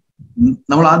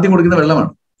നമ്മൾ ആദ്യം കൊടുക്കുന്ന വെള്ളമാണ്.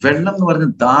 വെള്ളം എന്ന് പറഞ്ഞ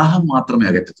ദാഹം മാത്രമേ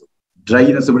അകറ്റത്തുള്ളൂ.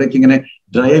 ഡ്രൈനെസ്, ഇവിടേക്ക് ഇങ്ങനെ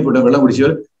ഡ്രൈ ആയി പോയിട്ട് വെള്ളം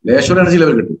കുടിച്ചാൽ ലേശർ എനർജി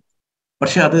ലെവൽ കിട്ടും.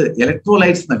 പക്ഷെ അത്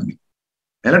ഇലക്ട്രോലൈറ്റ്സ് നൽകി.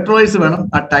 ഇലക്ട്രോലൈറ്റ്സ് വേണം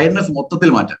ആ ടയർഡ്നെസ് മൊത്തത്തിൽ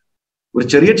മാറ്റാൻ. ഒരു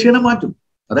ചെറിയ ക്ഷീണം മാറ്റും,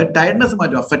 അതായത് ടയർഡ്നെസ്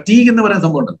മാറ്റും. ആ ഫറ്റീഗ് എന്ന് പറയുന്ന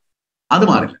സംഭവം ഉണ്ടല്ലോ, അത്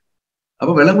മാറില്ല.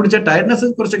 അപ്പൊ വെള്ളം കുടിച്ചാൽ ടയർഡ്നെസ്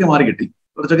കുറച്ചൊക്കെ മാറി കിട്ടി,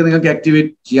 കുറച്ചൊക്കെ നിങ്ങൾക്ക്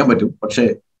ആക്ടിവേറ്റ് ചെയ്യാൻ പറ്റും. പക്ഷെ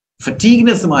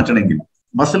ഫറ്റീഗ്നെസ് മാറ്റണമെങ്കിൽ,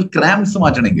 മസിൽ ക്രാംസ്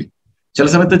മാറ്റണമെങ്കിൽ ചില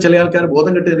സമയത്ത് ചില ആൾക്കാർ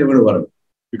ബോധം കെട്ടി തന്നെ വീണ് പറഞ്ഞു,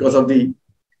 because of the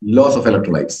loss of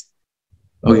electrolytes.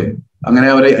 Okay, അങ്ങനെ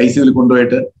അവരെ ICUവിൽ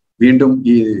കൊണ്ടുപോയിട്ട് വീണ്ടും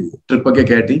ഈ ട്രിപ്പൊക്കെ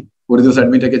കയറ്റി ഒരു ദിവസം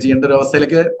അഡ്മിറ്റ് ഒക്കെ ചെയ്യേണ്ട ഒരു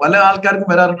അവസ്ഥയിലേക്ക് പല ആൾക്കാർക്കും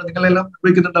വരാറുണ്ട്. നിങ്ങളെല്ലാം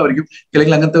ഉപയോഗിക്കുന്നുണ്ടായിരിക്കും,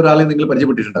 അല്ലെങ്കിൽ അങ്ങനത്തെ ഒരാളെ നിങ്ങൾ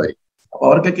പരിചയപ്പെട്ടിട്ടുണ്ടായിരിക്കും. അപ്പൊ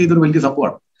അവർക്കൊക്കെ ഇതൊരു വലിയ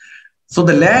സംഭവമാണ്. So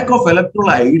the lack of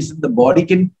electrolytes in the body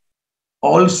Ken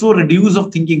also reduce of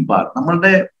thinking power.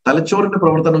 നമ്മളുടെ തലച്ചോറിന്റെ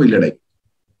പ്രവർത്തനം ഇല്ലടേ.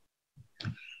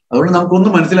 അതുകൊണ്ട്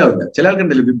നമുക്കൊന്നും മനസ്സിലാവില്ല. ചില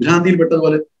ആൾക്കുണ്ടല്ലോ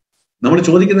വിഭ്രാന്തിയിൽപ്പെട്ടതുപോലെ നമ്മൾ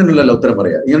ചോദിക്കുന്നതിനുള്ളല്ലോ ഉത്തരം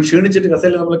പറയാ. ഇങ്ങനെ ക്ഷീണിച്ചിട്ട്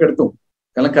കസേല നമ്മൾ കിടത്തും,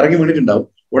 കാരണം കറങ്ങി വീണിട്ടുണ്ടാവും.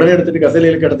 ഉടനെ എടുത്തിട്ട്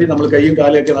കസേലയിൽ കിടത്തി നമ്മൾ കൈയും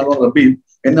കാലൊക്കെ നല്ലോണം റബ്ബ് ചെയ്യും.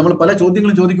 എന്ന് നമ്മൾ പല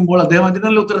ചോദ്യങ്ങളും ചോദിക്കുമ്പോൾ അദ്ദേഹം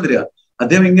അതിനല്ല ഉത്തരം തരിക.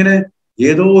 അദ്ദേഹം ഇങ്ങനെ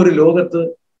ഏതോ ഒരു ലോകത്ത്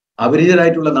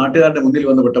അപരിചിതരായിട്ടുള്ള നാട്ടുകാരുടെ മുന്നിൽ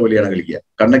വന്ന് വിട്ട പോലെയാണ് കളിക്കുക.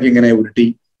 കണ്ണൊക്കെ ഇങ്ങനെ ഉരുട്ടി,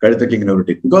 കഴുത്തൊക്കെ ഇങ്ങനെ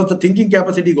ഉരുട്ടി. Because the thinking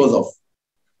കാപ്പസിറ്റി goes of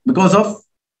because of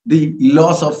the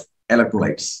loss of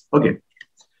electrolytes. Okay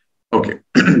okay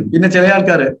പിന്നെ ചില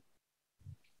ആൾക്കാര്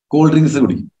കൂൾ ഡ്രിങ്ക്സ്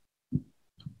കുടിക്കും.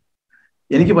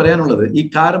 എനിക്ക് പറയാനുള്ളത് ഈ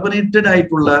കാർബണേറ്റഡ്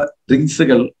ആയിട്ടുള്ള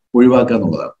ഡ്രിങ്ക്സുകൾ ഒഴിവാക്കുക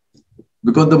എന്നുള്ളതാണ്.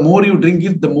 Because the more you drink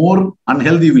it the more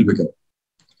unhealthy you will become.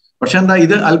 പക്ഷെ എന്താ,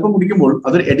 ഇത് അല്പം കുടിക്കുമ്പോൾ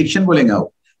അതൊരു എഡിക്ഷൻ പോലെ ആവും.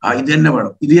 ഇത് തന്നെ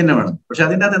വേണം, ഇത് തന്നെ വേണം. പക്ഷെ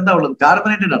അതിൻ്റെ അത് എന്താ ഉള്ളത്?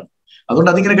 കാർബണേറ്റഡ് ആണ്. അതുകൊണ്ട്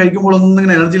അതിങ്ങനെ കഴിക്കുമ്പോൾ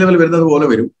ഒന്നിങ്ങനെ എനർജി ലെവൽ വരുന്നത് പോലെ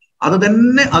വരും. അത്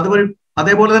തന്നെ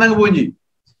അതേപോലെ തന്നെ അങ്ങ് പോവുകയും ചെയ്യും.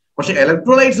 പക്ഷെ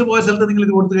ഇലക്ട്രോലൈറ്റ്സ് പോയ സ്ഥലത്ത് നിങ്ങൾ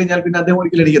ഇത് കൊടുത്തു കഴിഞ്ഞാൽ പിന്നെ അദ്ദേഹം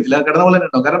ഒരിക്കലും അടിക്കത്തില്ല, കിടന്ന പോലെ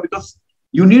ഉണ്ടാവും. കാരണം because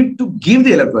you need to give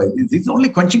the electrolytes. It's only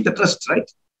quenching the thirst,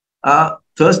 right? ആ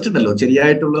തേഴ്സ്റ്റ് ഉണ്ടല്ലോ,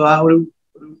 ശരിയായിട്ടുള്ള ആ ഒരു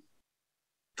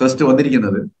തേഴ്സ്റ്റ്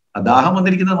വന്നിരിക്കുന്നത്, ആ ദാഹം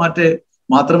വന്നിരിക്കുന്നത്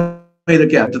മാത്രമേ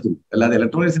ഇതൊക്കെ അറ്റത്തുള്ളൂ, അല്ലാതെ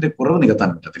ഇലക്ട്രോലൈറ്റ്സിന്റെ കുറവ് നികത്താൻ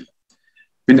പറ്റത്തില്ല.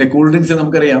 പിന്നെ കൂൾ ഡ്രിങ്ക്സ്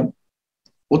നമുക്കറിയാം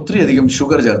ഒത്തിരി അധികം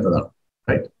sugar ചേർത്തതാണ്,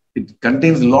 right? It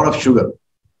contains lot of sugar.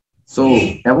 So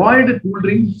avoid cool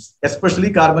drinks, especially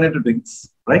carbonated drinks,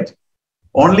 right?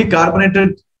 Only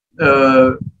carbonated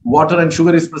water and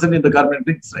sugar is present in the carbonated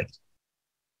drinks, right?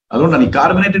 അതുകൊണ്ടാണ് ഈ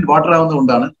കാർബണേറ്റഡ് വാട്ടർ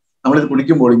ആവുന്നതുകൊണ്ടാണ് നമ്മളിത്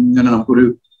കുടിക്കുമ്പോൾ ഇങ്ങനെ നമുക്കൊരു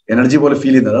energy പോലെ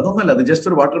ഫീൽ ചെയ്യുന്നത്. അതൊന്നുമല്ല, അത് ജസ്റ്റ്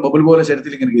ഒരു വാട്ടർ ബബിൾ പോലെ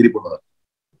ശരീരത്തിൽ ഇങ്ങനെ കയറി പോകുന്നതാണ്,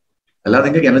 അല്ലാതെ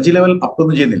നിങ്ങൾക്ക് എനർജി ലെവൽ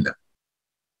അപ്പൊന്നും ചെയ്യുന്നില്ല.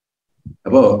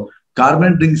 അപ്പോ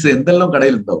കാർബണേറ്റഡ് ഡ്രിങ്ക്സ് എന്തെല്ലാം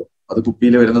കടയിലുണ്ടാവും, അത്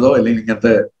കുപ്പിയിൽ വരുന്നതോ അല്ലെങ്കിൽ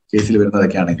ഇങ്ങനത്തെ കേസിൽ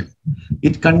വരുന്നതൊക്കെ ആണെങ്കിൽ,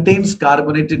 it contains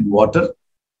carbonated water,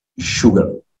 sugar,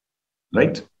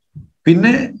 right?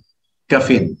 പിന്നെ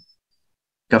കഫീൻ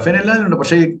എല്ലാവരും ഉണ്ട്.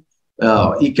 പക്ഷേ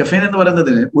ഈ കഫീൻ എന്ന്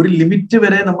പറയുന്നതിന് ഒരു ലിമിറ്റ്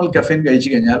വരെ നമ്മൾ കഫീൻ കഴിച്ചു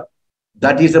കഴിഞ്ഞാൽ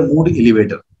that is A mood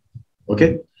elevator, okay?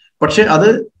 പക്ഷെ അത്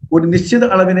ഒരു നിശ്ചിത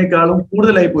അളവിനേക്കാളും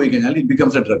കൂടുതലായി പോയി കഴിഞ്ഞാൽ ഇറ്റ്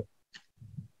ബിക്കംസ് എ ഡ്രഗ്.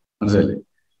 മനസ്സിലല്ലേ?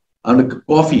 അതുകൊണ്ട്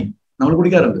കോഫി നമ്മൾ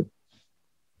കുടിക്കാറുണ്ട്,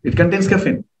 ഇറ്റ് കണ്ടെയ്ൻസ്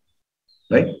കഫീൻ,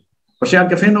 റൈറ്റ്? പക്ഷെ ആ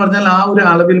കഫീൻ എന്ന് പറഞ്ഞാൽ ആ ഒരു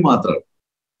അളവിൽ മാത്രമാണ്.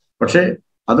 പക്ഷെ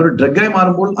അതൊരു ഡ്രഗായി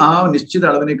മാറുമ്പോൾ ആ നിശ്ചിത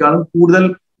അളവിനേക്കാളും കൂടുതൽ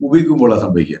ഉപയോഗിക്കുമ്പോഴാണ്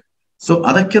സംഭവിക്കുക. സോ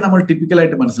അതൊക്കെ നമ്മൾ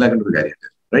ടിപ്പിക്കലായിട്ട് മനസ്സിലാക്കേണ്ട ഒരു കാര്യമുണ്ട്,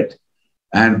 റൈറ്റ്?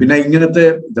 ആൻഡ് പിന്നെ ഇങ്ങനത്തെ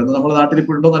ഇതൊന്നും നമ്മുടെ നാട്ടിൽ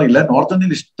ഇപ്പോഴുണ്ടോന്ന് അറിയില്ല, നോർത്ത്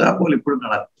ഇന്ത്യയിൽ ഇഷ്ടം പോലെ ഇപ്പോഴും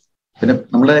കാണാൻ. പിന്നെ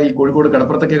നമ്മുടെ ഈ കോഴിക്കോട്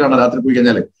കടപ്പുറത്തൊക്കെ കാണാം, രാത്രി പോയി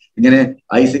കഴിഞ്ഞാൽ ഇങ്ങനെ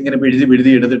ഐസ് ഇങ്ങനെ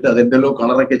പിഴുതി എടുത്തിട്ട് അതെന്തെല്ലോ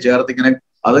കളറൊക്കെ ചേർത്ത് ഇങ്ങനെ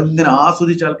അതിങ്ങനെ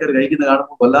ആസ്വദിച്ച് ആൾക്കാർ കഴിക്കുന്ന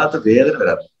കാണുമ്പോൾ വല്ലാത്ത വേദന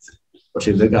വരാറുണ്ട്. പക്ഷെ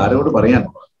ഇതൊക്കെ ആരോട്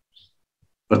പറയാനുള്ളത്?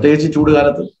 പ്രത്യേകിച്ച് ചൂട്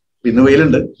കാലത്ത്. ഇന്ന്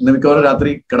വെയിലുണ്ട്, ഇന്ന് മിക്കവാറും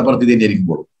രാത്രി കടപ്പുറത്ത്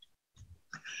തന്നെയായിരിക്കുമ്പോൾ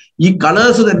ഈ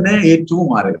കളേഴ്സ് തന്നെ ഏറ്റവും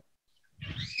മാരകം.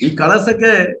 ഈ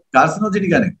കളേഴ്സൊക്കെ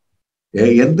കാർസിനോജനിക്കാണ്.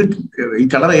 എന്ത് ഈ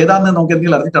കളർ ഏതാണെന്ന് നമുക്ക്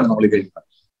എന്തെങ്കിലും അറിഞ്ഞിട്ടാണ് നമ്മൾ കഴിക്കുന്നത്.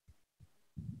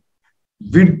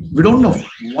 We don't know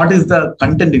what is the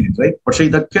content in it, right? പക്ഷെ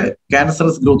ഇതൊക്കെ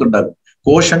ക്യാൻസറസ് ഗ്രോത്ത് ഉണ്ടാകും.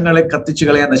 കോശങ്ങളെ കത്തിച്ചു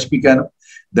കളയാൻ, നശിപ്പിക്കാനും,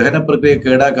 ദഹന പ്രക്രിയ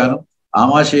കേടാക്കാനും,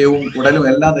 ആമാശയവും കുടലും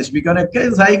എല്ലാം നശിപ്പിക്കാനും ഒക്കെ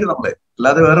സഹായിക്കും നമ്മളെ.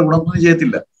 അല്ലാതെ വേറെ ഗുണമൊന്നും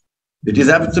ചെയ്യത്തില്ല. It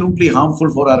is absolutely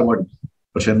harmful four our body.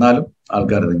 പക്ഷെ എന്നാലും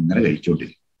ആൾക്കാർ ഇത് ഇങ്ങനെ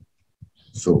കഴിച്ചുകൊണ്ടിരിക്കും.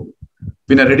 സോ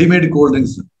പിന്നെ റെഡിമെയ്ഡ് കോൾഡ്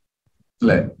ഡ്രിങ്ക്സ്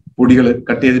അല്ലെ, പൊടികൾ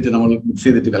കട്ട് ചെയ്തിട്ട് നമ്മൾ മിക്സ്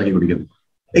ചെയ്തിട്ട് കലക്കി കുടിക്കുന്നത്.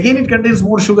 Again it contains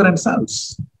more sugar and salts.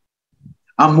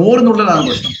 ആ മോർ എന്നുള്ളതാണ്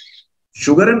പ്രശ്നം.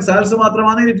 ഷുഗർ ആൻഡ് സാൾട്ട്സ്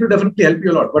മാത്രമാണെങ്കിൽ it will definitely help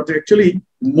you lot. But actually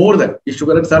more than ഈ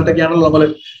ഷുഗർ ആൻഡ് സാൾട്ട് ഒക്കെ ആണല്ലോ നമ്മൾ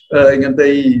ഇങ്ങനത്തെ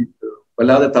ഈ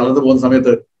വല്ലാതെ തളർന്നു പോകുന്ന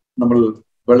സമയത്ത് നമ്മൾ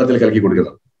വെള്ളത്തിൽ കലക്കി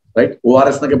കൊടുക്കുന്നത്, റൈറ്റ്?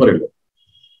 ORS എന്നൊക്കെ പറയുമല്ലോ.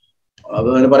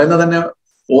 അത് പറയുന്നത് തന്നെ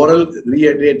ഓറൽ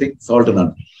റീഹൈഡ്രേറ്റിംഗ് സോൾട്ട്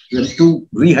എന്നാണ്. To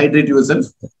rehydrate your self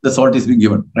the salt is being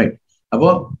given, right? അപ്പോ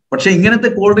പക്ഷെ ഇങ്ങനത്തെ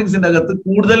കോൾഡ് ഡ്രിങ്ക്സിന്റെ അകത്ത്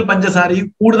കൂടുതൽ പഞ്ചസാരയും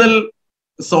കൂടുതൽ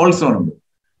സോൾട്ട്സും ആണ്.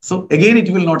 So again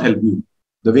it will not help you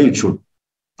the way it should.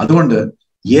 അതുകൊണ്ട്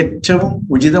ഏറ്റവും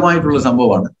ഉചിതമായിട്ടുള്ള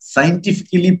സംഭവമാണ്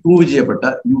സയന്റിഫിക്കലി പ്രൂവ് ചെയ്യപ്പെട്ട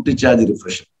Nutricharge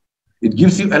refresher. It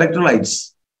gives you electrolytes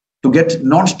to get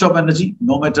non stop energy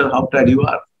no matter how tired you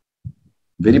are.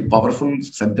 Very powerful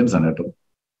sentence ആണ് കേട്ടോ.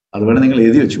 അത് വേണം നിങ്ങൾ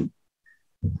എഴുതി വെച്ചു,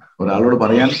 ഒരാളോട്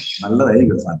പറയാൻ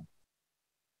നല്ലതായിരിക്കും സാധനം.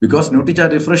 Because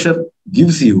Nutricharge refresher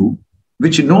gives you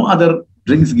which no other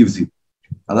drinks gives you.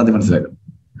 അതാണ് മനസ്സിലാക്കുന്നത്.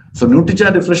 So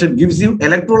Nutricharge refresher gives you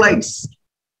electrolytes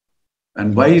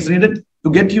and Y is needed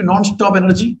to get you non stop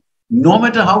energy no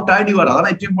matter how tired you are. അതാണ്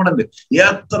ഏറ്റവും important.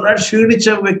 എത്ര ക്ഷീണിച്ച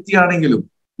വ്യക്തിയാണെങ്കിലും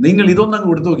നിങ്ങൾ ഇതൊന്നും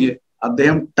കൊടുത്തു നോക്കിയേ,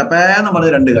 അദ്ദേഹം ടപ്പേന്ന്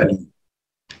പറഞ്ഞ രണ്ട് കാര്യം.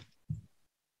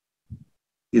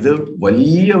 ഇത്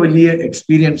വലിയ വലിയ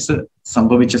എക്സ്പീരിയൻസ്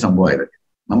സംഭവിച്ച സംഭവമായത്.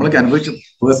 നമ്മളൊക്കെ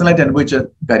പേഴ്സണലായിട്ട് അനുഭവിച്ച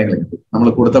കാര്യങ്ങളൊക്കെ നമ്മൾ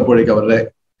കൊടുത്തപ്പോഴേക്ക് അവരുടെ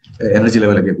എനർജി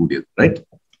ലെവലൊക്കെ കൂട്ടിയത്, right?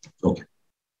 Okay.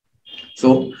 So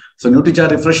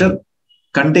Nutricharge refresher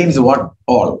contains what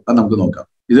all അത് നമുക്ക് നോക്കാം.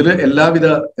 ഇതിൽ എല്ലാവിധ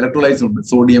ഇലക്ട്രോലൈറ്റ്സും ഉണ്ട്.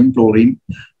 Sodium, chlorine,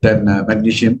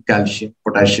 magnesium, calcium,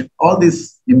 potassium, all these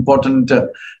important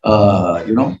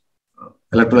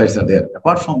electrolytes are there.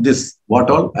 Apart from this, what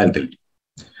all I'll tell you.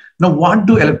 Now what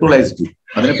do electrolytes do?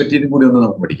 അതിനെ പറ്റിയും കൂടി ഒന്ന്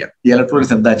നമുക്ക് പഠിക്കാം. ഈ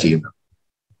ഇലക്ട്രോലൈറ്റ്സ് എന്താ ചെയ്യുന്നത്?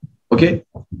 ഓക്കെ,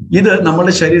 ഇത്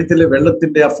നമ്മുടെ ശരീരത്തിലെ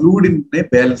വെള്ളത്തിന്റെ ആ ഫ്ലൂയിഡിനെ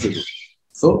ബാലൻസ് ചെയ്യും.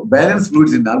 So balance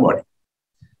fluids in R body.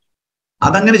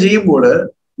 അതങ്ങനെ ചെയ്യുമ്പോൾ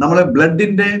നമ്മളെ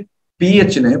ബ്ലഡിന്റെ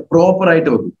pH-നെ പ്രോപ്പർ ആയിട്ട്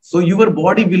വെക്കും. So your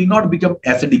body will not become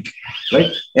acidic,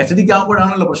 right? Acidic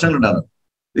ആകുമ്പോഴാണല്ലോ പ്രശ്നങ്ങൾ ഉണ്ടാകുന്നത്.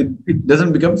 It doesn't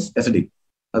becomes acidic.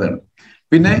 അതാണ്.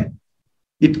 പിന്നെ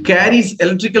it carries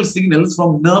electrical signals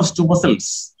from nerves to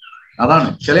muscles. അതാണ്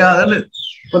അതല്ല.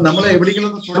 ഇപ്പൊ നമ്മളെ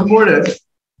എവിടെയെങ്കിലും തൊടുമ്പോൾ,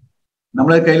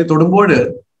 നമ്മളെ കയ്യിൽ തൊടുമ്പോൾ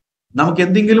നമുക്ക്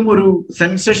എന്തെങ്കിലും ഒരു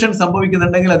സെൻസേഷൻ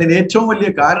സംഭവിക്കുന്നുണ്ടെങ്കിൽ അതിന് ഏറ്റവും വലിയ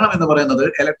കാരണം എന്ന് പറയുന്നത്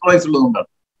ഇലക്ട്രോലൈറ്റ്സ് ഉള്ളതുകൊണ്ടാണ്.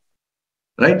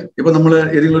 റൈറ്റ്? ഇപ്പൊ നമ്മൾ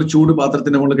ഏതെങ്കിലും ഒരു ചൂട്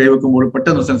പാത്രത്തിന്റെ മുകളിൽ കൈവെക്കുമ്പോൾ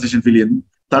പെട്ടെന്ന് സെൻസേഷൻ ഫീൽ ചെയ്യുന്നു.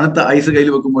 തണുത്ത ഐസ് കയ്യിൽ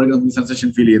വെക്കുമ്പോഴേക്കും നമുക്ക് സെൻസേഷൻ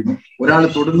ഫീൽ ചെയ്യുന്നു. ഒരാൾ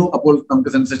തൊടുന്നു, അപ്പോൾ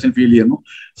നമുക്ക് സെൻസേഷൻ ഫീൽ ചെയ്യുന്നു.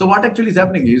 So what actually is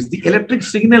happening is the electric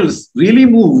signals really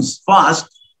moves fast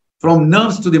from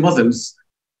nerves to the muscles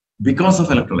because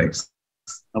of electrolytes.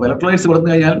 അപ്പൊ ഇലക്ട്രോലൈറ്റ്സ് കൊടുത്തു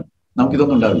കഴിഞ്ഞാൽ നമുക്ക്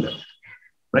ഇതൊന്നും ഉണ്ടാവില്ല.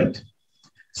 റൈറ്റ്?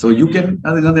 സോ യു ക്യാൻ,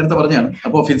 അത് ഞാൻ നേരത്തെ പറഞ്ഞാണ്.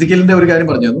 അപ്പൊ ഫിസിക്കലിന്റെ ഒരു കാര്യം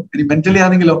പറഞ്ഞു തന്നു. ഇനി മെന്റലി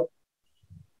ആണെങ്കിലോ,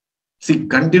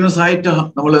 കണ്ടിന്യൂസ് ആയിട്ട്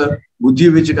നമ്മൾ ബുദ്ധി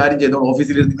ഉപയോഗിച്ച് കാര്യം ചെയ്യുന്ന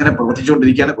ഓഫീസിൽ ഇങ്ങനെ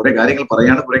പ്രവർത്തിച്ചുകൊണ്ടിരിക്കുകയാണ്, കുറെ കാര്യങ്ങൾ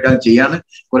പറയാണ്, കുറെ കാര്യം ചെയ്യാണ്,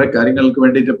 കുറെ കാര്യങ്ങൾക്ക്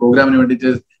വേണ്ടിയിട്ട് പ്രോഗ്രാമിന്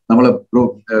വേണ്ടിയിട്ട് നമ്മൾ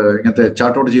ഇങ്ങനത്തെ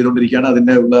ചാർട്ട് ഔട്ട് ചെയ്തുകൊണ്ടിരിക്കുകയാണ്,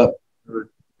 അതിന്റെ ഉള്ള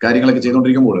കാര്യങ്ങളൊക്കെ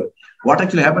ചെയ്തുകൊണ്ടിരിക്കുമ്പോൾ what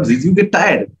actually happens is you get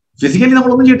tired. Physically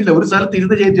നമ്മളൊന്നും ചെയ്തിട്ടില്ല, ഒരു സ്ഥലത്ത്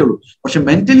ഇരുന്ന് ചെയ്തേ ഉള്ളൂ. പക്ഷെ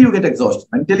mentally you get exhaust.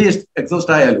 Mentally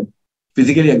exhaust ആയാലും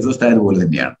ഫിസിക്കലി എക്സോസ്റ്റ് ആയതുപോലെ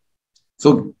തന്നെയാണ്.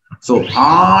 So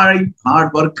hard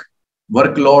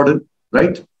workload,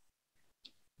 right?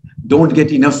 Don't get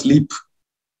enough sleep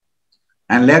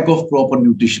and lack of proper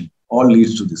nutrition all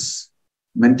leads to this.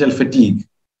 Mental fatigue.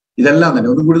 ഇതെല്ലാം തന്നെ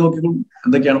ഒന്നും കൂടി നോക്കിക്കോളൂ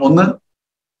എന്തൊക്കെയാണ്. ഒന്ന്,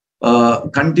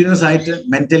 കണ്ടിന്യൂസ് ആയിട്ട്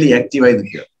മെന്റലി ആക്റ്റീവായി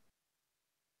നിൽക്കുക.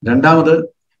 രണ്ടാമത്,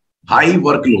 ഹൈ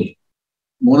വർക്ക് ലോഡ്.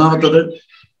 മൂന്നാമത്തത്,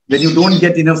 when you don't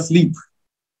get enough sleep.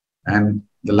 And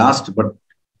the last but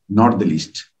not the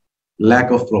least, lack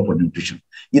of proper nutrition.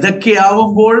 ഇതൊക്കെ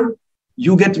ആവുമ്പോൾ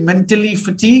you get mentally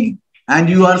fatigue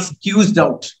and you are സ്ക്യൂസ്ഡ്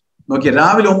out. നോക്കിയ,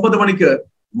 രാവിലെ 9 മണിക്ക്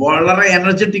വളരെ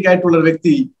എനർജറ്റിക് ആയിട്ടുള്ള ഒരു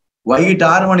വ്യക്തി വൈകിട്ട്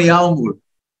 6 മണിയാവുമ്പോൾ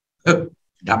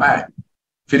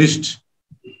ഫിനിഷ്ഡ്.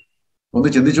 ഒന്ന്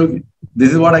ചിന്തിച്ചു നോക്കി.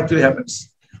 This is what actually happens.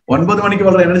 9 മണിക്ക്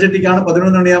വളരെ എനർജറ്റിക് ആണ്,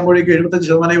 11 മണിയാകുമ്പോഴേക്കും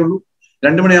 75% ഉള്ളൂ,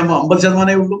 2 മണിയാകുമ്പോൾ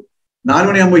 50% ഉള്ളൂ, 4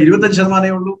 മണിയാകുമ്പോൾ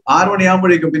 25% ഉള്ളൂ, 6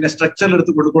 മണിയാകുമ്പോഴേക്കും പിന്നെ സ്ട്രക്ചറിൽ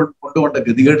എടുത്ത് കൊണ്ടുകൊണ്ട്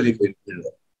ഗതികേട്ടിലേക്ക് വീഴുക.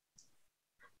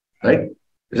 റൈറ്റ്?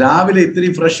 രാവിലെ ഇത്തിരി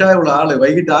ഫ്രഷ് ആയുള്ള ആള്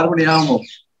വൈകിട്ട് 6 മണിയാകുമ്പോൾ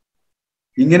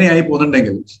ഇങ്ങനെ ആയി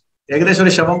പോകുന്നുണ്ടെങ്കിൽ, ഏകദേശം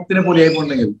ഒരു ശവത്തിനെ പോലെ ആയി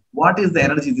പോകുന്നുണ്ടെങ്കിൽ, what is the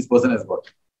energy this person has got?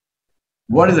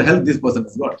 What is the health this person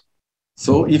has got?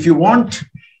 So if you want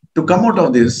to come out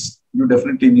of this, you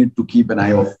definitely need to keep an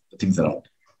eye of the things around.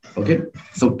 Okay?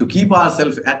 So to keep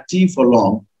ourselves active for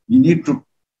long, we need to,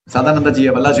 സാധാരണ എന്താ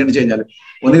ചെയ്യുക, വല്ല ക്ഷണിച്ചു കഴിഞ്ഞാൽ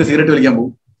ഒന്നുകിൽ cigarette വലിക്കാൻ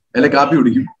പോകും, അല്ലെ കാപ്പി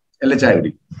കുടിക്കും, അല്ലെ ചായ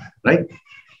കുടിക്കും. റൈറ്റ്?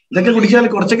 ഇതൊക്കെ കുടിച്ചാൽ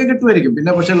കുറച്ചൊക്കെ കിട്ടുമായിരിക്കും,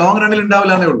 പിന്നെ പക്ഷെ ലോങ് റണ്ണിൽ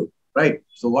ഉണ്ടാവില്ല എന്നേ ഉള്ളൂ. Right?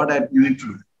 So what you need to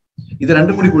do, ഇത്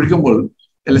രണ്ടും കൂടി കുടിക്കുമ്പോൾ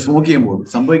അല്ലെങ്കിൽ സ്മോക്ക് ചെയ്യുമ്പോൾ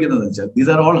സംഭവിക്കുന്നത് വെച്ചാൽ these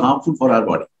are all harmful four our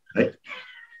body. Right?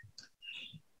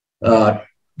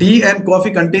 Tea and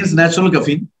coffee contains natural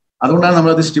caffeine. അതുകൊണ്ടാണ്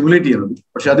നമ്മൾ അത് സ്റ്റിമുലേറ്റ് ചെയ്യുന്നത്.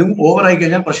 പക്ഷെ അതും ഓവർ ആയി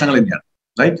കഴിഞ്ഞാൽ പ്രശ്നങ്ങൾ തന്നെയാണ്.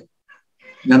 റൈറ്റ്?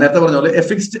 ഞാൻ നേരത്തെ പറഞ്ഞ പോലെ A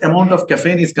fixed amount of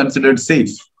caffeine is considered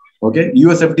safe. Okay?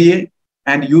 USFDA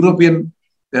and European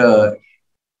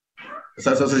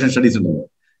association studies ഉണ്ട്.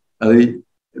 അത്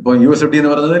ഇപ്പൊ USFDA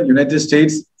എന്ന് പറയുന്നത് United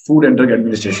States food and drug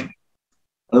administration,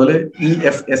 അതുപോലെ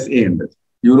EFSA ഉണ്ട്,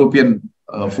 European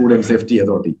food and safety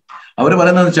authority. അവർ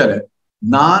പറയുന്നതെന്ന് വെച്ചാൽ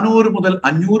 400 മുതൽ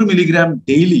 500 milligram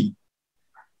daily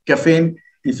caffeine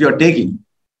if you are taking,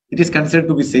 it is considered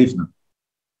to be safe now.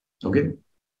 Okay?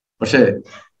 പക്ഷേ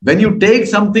when you take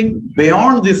something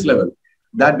beyond this level,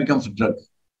 that becomes a drug.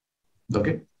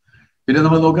 Okay? പിന്നെ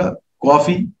നമ്മൾ നോക്കുക,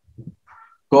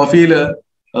 കോഫിയിൽ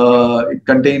it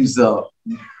contains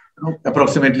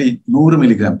approximately 100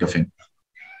 milligram caffeine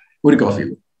ഒരു കോഫിയിൽ.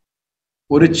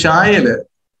 ഒരു ചായയില്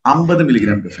 50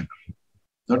 milligram caffeine.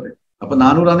 Okay? അപ്പൊ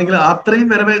 400 ആണെങ്കിൽ അത്രയും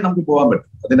വരെ നമുക്ക് പോകാൻ പറ്റും.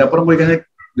 അതിന്റെ അപ്പുറം പോയി കഴിഞ്ഞാൽ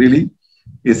really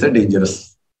it's A dangerous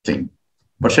thing.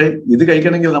 പക്ഷെ ഇത്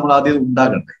കഴിക്കണമെങ്കിൽ നമ്മൾ ആദ്യം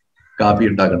ഉണ്ടാക്കണ്ടേ, കാപ്പി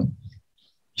ഉണ്ടാക്കണം,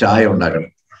 ചായ ഉണ്ടാക്കണം,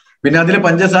 പിന്നെ അതിൽ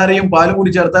പഞ്ചസാരയും പാലും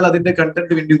കൂടി ചേർത്താൽ അതിന്റെ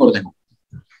കണ്ടന്റ് വീണ്ടും കുറഞ്ഞു.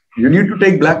 You need to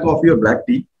take black coffee or black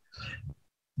tea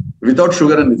without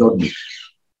sugar and without milk.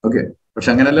 Okay? പക്ഷെ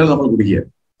അങ്ങനെയല്ലോ നമ്മൾ കുടിക്കുക,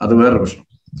 അത് വേറെ പ്രശ്നം.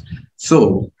 So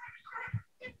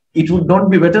it would not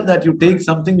be better that you take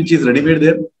something which is readymade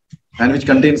there and which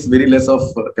contains very less of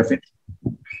caffeine.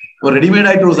 Readymade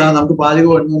ആയിട്ടുള്ള സാധനം നമുക്ക്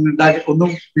പാചകം ഒന്നും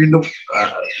വീണ്ടും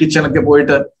കിച്ചണൊക്കെ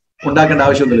പോയിട്ട് ഉണ്ടാക്കേണ്ട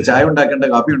ആവശ്യമൊന്നുമില്ല. ചായ ഉണ്ടാക്കേണ്ട,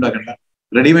 കാപ്പി ഉണ്ടാക്കേണ്ട,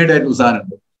 റെഡിമെയ്ഡ് ആയിട്ടുള്ള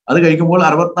സാധനമുണ്ട്. അത് കഴിക്കുമ്പോൾ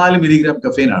 64 മില്ലിഗ്രാം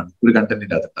കഫീനാണ് ഒരു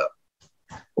കണ്ടന്റിന്റെ അകത്ത്.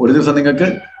 ഒരു ദിവസം നിങ്ങൾക്ക്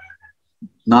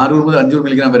 400 മുതൽ 500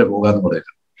 മില്ലിഗ്രാം വരെ പോകാന്ന്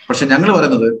പറയുന്നത്. പക്ഷെ ഞങ്ങൾ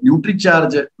പറയുന്നത്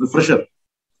ന്യൂട്രിചാർജ് റിഫ്രഷർ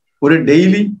ഒരു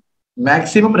ഡെയിലി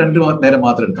മാക്സിമം 2 നേരം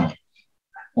മാത്രം എടുത്താൽ മതി.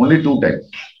 Only 2 times.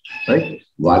 റൈറ്റ്?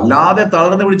 വല്ലാതെ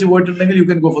തളർന്ന് പിടിച്ച് പോയിട്ടുണ്ടെങ്കിൽ you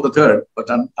can go for the third,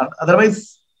 but otherwise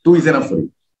 2 is enough for you.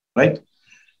 Right?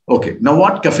 Okay. Now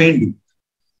what caffeine do?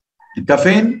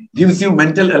 Caffeine gives you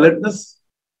mental alertness.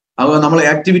 അത് നമ്മളെ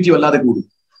ആക്ടിവിറ്റി വല്ലാതെ കൂടും,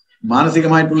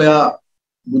 മാനസികമായിട്ടുള്ള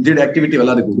ബുദ്ധിയുടെ ആക്ടിവിറ്റി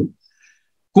വല്ലാതെ കൂടും,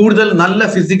 കൂടുതൽ നല്ല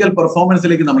ഫിസിക്കൽ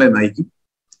പെർഫോമൻസിലേക്ക് നമ്മളെ നയിക്കും.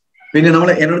 പിന്നെ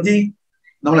നമ്മളെ എനർജി,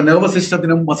 നമ്മളെ നെർവസ്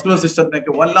സിസ്റ്റത്തിനും മസ്കുലർ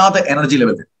സിസ്റ്റത്തിനൊക്കെ വല്ലാതെ എനർജി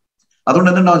ലെവൽ തരും.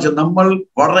 അതുകൊണ്ട് എന്തുണ്ടാവും വെച്ചാൽ നമ്മൾ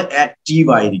വളരെ ആക്റ്റീവ്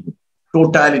ആയിരിക്കും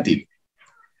ടോട്ടാലിറ്റി.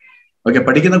 ഓക്കെ?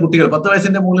 പഠിക്കുന്ന കുട്ടികൾ, 10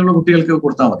 വയസ്സിന്റെ മുകളിലുള്ള കുട്ടികൾക്ക്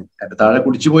കൊടുത്താൽ മതി. അതിന്റെ താഴെ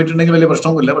കുടിച്ചു പോയിട്ടുണ്ടെങ്കിൽ വലിയ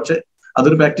പ്രശ്നമൊന്നുമില്ല. പക്ഷെ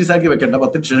അതൊരു പ്രാക്ടീസ് ആക്കി വെക്കേണ്ട.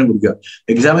 10 മിനിറ്റ് ശേഷം കുടിക്കുക.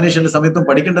 എക്സാമിനേഷന്റെ സമയത്തും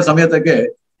പഠിക്കേണ്ട സമയത്തൊക്കെ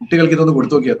കുട്ടികൾക്ക് ഇതൊന്ന്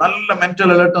കൊടുത്തു നോക്കിയാൽ നല്ല മെന്റൽ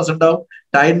അലേർട്ട്നെസ് ഉണ്ടാവും,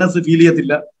 ടയർഡ്നെസ് ഫീൽ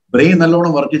ചെയ്യത്തില്ല, ബ്രെയിൻ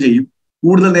നല്ലോണം വർക്ക് ചെയ്യും,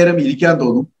 കൂടുതൽ നേരം ഇരിക്കാൻ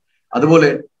തോന്നും, അതുപോലെ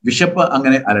വിശപ്പ്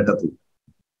അങ്ങനെ അലട്ടത്തില്ല.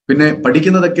 പിന്നെ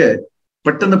പഠിക്കുന്നതൊക്കെ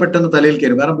പെട്ടെന്ന് പെട്ടെന്ന് തലയിൽ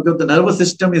കയറും. കാരണം because the nervous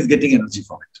system is getting energy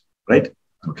from it, right?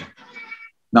 Okay.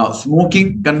 Now, smoking,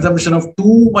 consumption of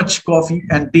too much coffee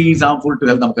and tea is harmful to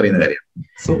health. നമുക്കറിയുന്ന കാര്യം.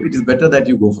 So it is better that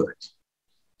you go for it.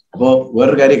 അപ്പോൾ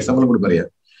വേറൊരു കാര്യം example കൂടി പറയാം.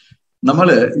 നമ്മൾ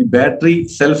ഈ battery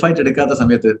സെൽഫായിട്ട് എടുക്കാത്ത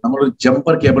സമയത്ത് നമ്മളൊരു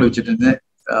ജമ്പർ കേബിൾ വെച്ചിട്ട്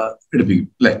എടുപ്പിക്കും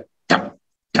അല്ലെ,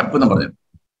 ടപ്പ് എന്ന് പറഞ്ഞു.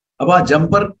 അപ്പൊ ആ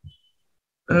ജമ്പർ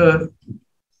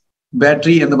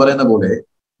ബാറ്ററി എന്ന് പറയുന്ന പോലെ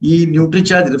ഈ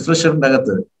ന്യൂട്രിചാർജ് റിഫ്രഷറിന്റെ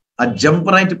അകത്ത് ആ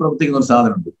ജമ്പറായിട്ട് പ്രവർത്തിക്കുന്ന ഒരു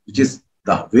സാധനമുണ്ട്, which is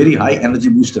the very high energy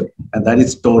booster, and that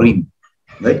is taurine.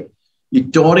 Right? ഈ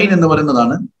ടോറിൻ എന്ന്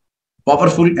പറയുന്നതാണ്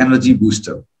പവർഫുൾ എനർജി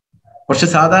ബൂസ്റ്റർ. പക്ഷെ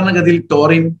സാധാരണഗതിയിൽ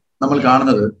ടോറിൻ നമ്മൾ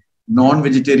കാണുന്നത് നോൺ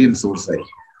വെജിറ്റേറിയൻ സോഴ്സ്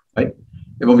ആയിരിക്കും. റൈറ്റ്?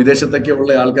 ഇപ്പൊ വിദേശത്തൊക്കെ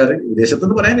ഉള്ള ആൾക്കാർ,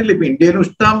 വിദേശത്തെന്ന് പറയാനില്ല, ഇപ്പൊ ഇന്ത്യയിലും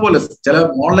ഇഷ്ടം പോലെ ചില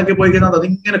മോളിലൊക്കെ പോയി കഴിഞ്ഞാൽ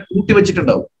അതിങ്ങനെ കൂട്ടി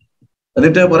വെച്ചിട്ടുണ്ടാവും.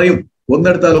 എന്നിട്ട് പറയും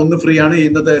ഒന്നെടുത്താൽ ഒന്ന് ഫ്രീ ആണ്,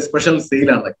 ഇന്നത്തെ സ്പെഷ്യൽ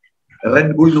സെയിലാണ്.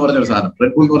 റെഡ് ബുൾ എന്ന് പറഞ്ഞൊരു സാധനം,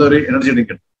 റെഡ് ബുൾ എന്ന് പറഞ്ഞ ഒരു എനർജി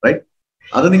ഡ്രിങ്ക് ഉണ്ട്. റൈറ്റ്?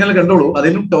 അത് നിങ്ങൾ കണ്ടോളൂ,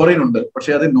 അതിലും ടോറിൻ ഉണ്ട്,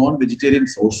 പക്ഷെ അത് നോൺ വെജിറ്റേറിയൻ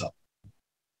സോഴ്സ് ആണ്.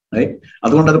 റൈറ്റ്?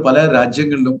 അതുകൊണ്ട് അത് പല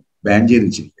രാജ്യങ്ങളിലും ബാൻ ചെയ്ത്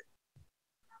വെച്ചിരിക്കും.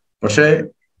 പക്ഷേ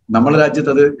നമ്മുടെ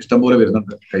രാജ്യത്ത് അത് ഇഷ്ടംപോലെ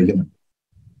വരുന്നുണ്ട്, കഴിക്കുന്നുണ്ട്.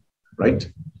 റൈറ്റ്?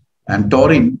 ആൻഡ്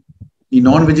ടോറിൻ, ഈ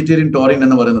നോൺ വെജിറ്റേറിയൻ ടോറിൻ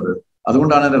എന്ന് പറയുന്നത്,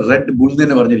 അതുകൊണ്ടാണ് റെഡ് ബുൾ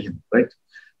എന്ന് പറഞ്ഞിരിക്കുന്നത്. Right?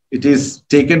 It is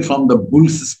taken from the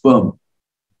bull's sperm.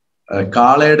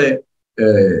 കാളയുടെ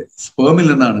സ്പേമിൽ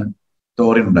നിന്നാണ്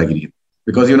ടോറിൻ ഉണ്ടാക്കിയിരിക്കുന്നത്.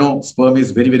 Because you know sperm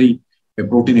is very very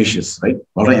proteinaceous. Right?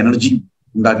 വളരെ എനർജി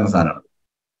ഉണ്ടാക്കുന്ന സാധനമാണ്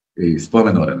ഈ സ്പേം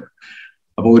എന്ന് പറയുന്നത്.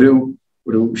 അപ്പൊ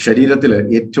ഒരു ശരീരത്തിൽ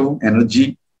ഏറ്റവും എനർജി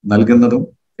നൽകുന്നതും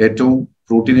ഏറ്റവും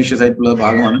പ്രോട്ടീനേഷ്യസ് ആയിട്ടുള്ള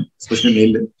ഭാഗമാണ് എസ്പെഷ്യലി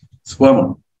മെയിലില്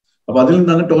സ്പേമാണ്. അപ്പൊ അതിൽ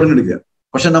നിന്നാണ് ടോറിൻ എടുക്കുക.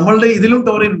 പക്ഷെ നമ്മളുടെ ഇതിലും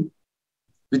taurine,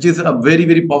 which is A very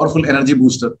very powerful energy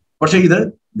booster. പക്ഷെ ഇത്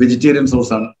വെജിറ്റേറിയൻ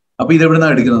സോഴ്സ് ആണ്. അപ്പൊ ഇത് എവിടെ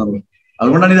നിന്നാണ് എടുക്കുന്നത് നമ്മൾ?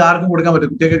 അതുകൊണ്ടാണ് ഇത് ആർക്കും കൊടുക്കാൻ പറ്റും,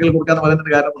 കുട്ടികൾക്ക് കൊടുക്കാന്ന്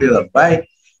പറയുന്നതിന്റെ കാരണം കൂടി ഇതാണ്. ബൈ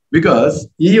ബിക്കോസ്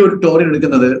ഈ ഒരു ടോറിൻ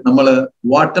എടുക്കുന്നത് നമ്മൾ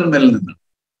വാട്ടർ മെലിൽ നിന്നാണ്,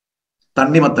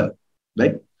 തണ്ണിമത്തൻ.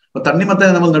 ലൈക്ക് അപ്പൊ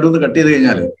തണ്ണിമത്തനെ നമ്മൾ നടുവെന്ന് കട്ട് ചെയ്ത്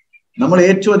കഴിഞ്ഞാൽ നമ്മൾ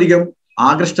ഏറ്റവും അധികം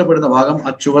ആകർഷ്ടപ്പെടുന്ന ഭാഗം ആ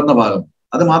ചുവന്ന ഭാഗം,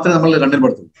 അത് മാത്രമേ നമ്മൾ കണ്ണിൽ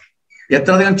പെടുത്തൂ.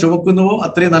 എത്ര അധികം ചുവക്കുന്നുവോ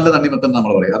അത്രയും നല്ല തണ്ണിമത്തൻ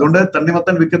നമ്മൾ പറയും. അതുകൊണ്ട്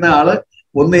തണ്ണിമത്തൻ വിൽക്കുന്ന ആള്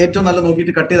ഒന്ന് ഏറ്റവും നല്ല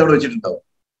നോക്കിയിട്ട് കട്ട് ചെയ്ത് അവിടെ വെച്ചിട്ടുണ്ടാവും.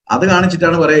 അത്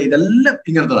കാണിച്ചിട്ടാണ് പറയുക ഇതെല്ലാം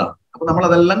ഇങ്ങനത്തതാണ്. അപ്പൊ നമ്മൾ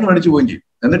അതെല്ലാം മേടിച്ചു പോവുകയും ചെയ്യും.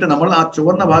 എന്നിട്ട് നമ്മൾ ആ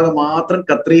ചുവന്ന ഭാഗം മാത്രം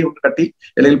കത്രി കൊണ്ട് കട്ടി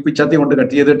അല്ലെങ്കിൽ പിച്ചത്തി കൊണ്ട്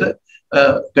കട്ട് ചെയ്തിട്ട്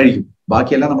കഴിക്കും,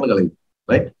 ബാക്കിയെല്ലാം നമ്മൾ കളയും.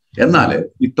 റൈറ്റ്? എന്നാൽ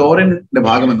ഈ ടോറിന്റെ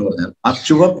ഭാഗം എന്ന് പറഞ്ഞാൽ ആ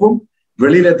ചുവപ്പും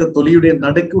വെളിയിലത്തെ തൊലിയുടെ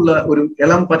നടുക്കുള്ള ഒരു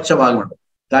ഇളം പച്ച ഭാഗമുണ്ട്,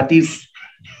 ദാറ്റ് ഈസ്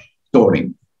ടോറിൻ.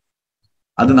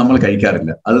 അത് നമ്മൾ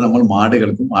കഴിക്കാറില്ല. അത് നമ്മൾ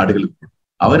മാടുകൾക്കും ആടുകൾക്കും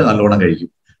അവര് നല്ലോണം കഴിക്കും.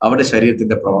 അവരുടെ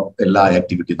ശരീരത്തിന്റെ എല്ലാ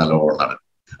ആക്ടിവിറ്റി നല്ലോണം നടക്കും.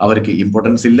 അവർക്ക്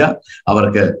ഇമ്പോർട്ടൻസ് ഇല്ല,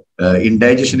 അവർക്ക്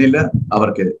ഇൻഡൈജഷൻ ഇല്ല,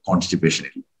 അവർക്ക് കോൺസ്റ്റിപ്പേഷൻ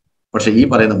ഇല്ല. പക്ഷെ ഈ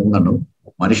പറയുന്ന മൂന്നെണ്ണവും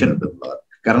മനുഷ്യനുണ്ട് എന്നുള്ളതാണ്.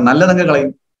 കാരണം നല്ലതങ്ങ്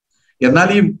കളയും. എന്നാൽ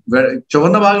ഈ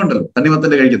ചുവന്ന ഭാഗം ഉണ്ടല്ലോ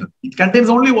തണ്ണിമത്തന്റെ കഴിക്കുന്നത്, it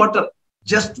contains only water,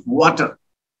 just water.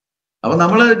 അപ്പൊ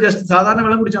നമ്മൾ ജസ്റ്റ് സാധാരണ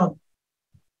വെള്ളം കുടിച്ചാൽ മതി.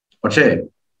 പക്ഷേ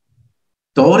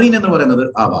ടോറിൻ എന്ന് പറയുന്നത്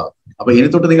ആ ഭാഗം. അപ്പൊ ഇനി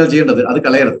തൊട്ട് നിങ്ങൾ ചെയ്യേണ്ടത് അത്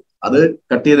കളയരുത്. അത്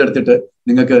കട്ട് ചെയ്തെടുത്തിട്ട്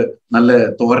നിങ്ങൾക്ക് നല്ല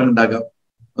തോരൻ ഉണ്ടാക്കാം,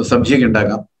 സബ്ജിയൊക്കെ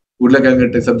ഉണ്ടാക്കാം, ഉരുളക്കിഴങ്ങ്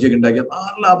ഇട്ട് സബ്ജിയൊക്കെ ഉണ്ടാക്കിയാൽ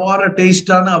നല്ല അപാര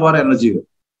ടേസ്റ്റ് ആണ്, അപാര energy.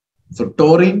 So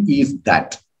taurine is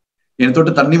that. ഇനി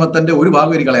തൊട്ട് തണ്ണിമത്തന്റെ ഒരു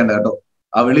ഭാഗം ഇനി കളയണ്ട കേട്ടോ.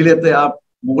 ആ വെളിയിലത്തെ ആ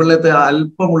മുകളിലത്തെ ആ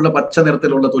അല്പമുള്ള പച്ച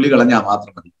നിറത്തിലുള്ള തൊലി കളഞ്ഞാൽ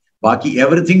മാത്രം മതി. ബാക്കി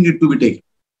എവറിഥിങ് ഇട്ട് be taken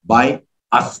by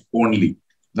us only.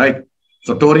 Right?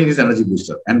 So taurine is energy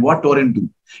booster. And what taurine do?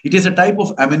 It is a type of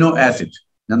amino acid.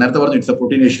 ഞാൻ നേരത്തെ പറഞ്ഞു it's A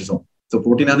proteinaceous form. So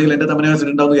protein ആണെങ്കിൽ എൻ്റെ അമിനോ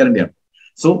ആസിഡ് ഉണ്ടാവുന്ന ഗ്യാരണ്ടിയാണ്.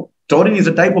 So taurine is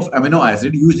a type of amino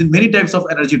acid used in many types of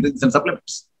energy drinks and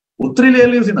supplements. ഒത്തിരി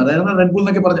ലെയറിൽ use ചെയ്യുന്നത്, അതായത് റെഡ് ബുൾ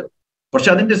എന്നൊക്കെ പറഞ്ഞു. പക്ഷെ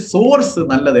അതിന്റെ source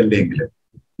നല്ലതല്ലെങ്കിൽ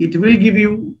it will give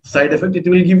you side effect, it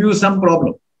will give you some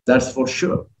problem. That's for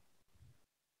sure.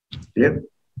 Yeah.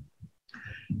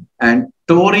 And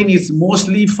taurine is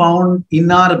mostly found in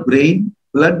our brain,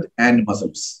 blood and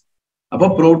muscles. അപ്പൊ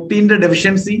പ്രോട്ടീന്റെ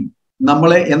deficiency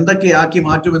നമ്മളെ എന്തൊക്കെയാക്കി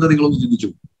മാറ്റുമെന്ന് നിങ്ങളൊന്ന് ചിന്തിച്ചു.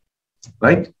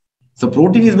 Right? So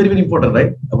protein is very very important.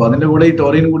 Right? അപ്പൊ അതിന്റെ കൂടെ ഈ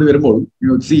ടോറിനും കൂടി വരുമ്പോൾ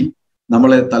യു സി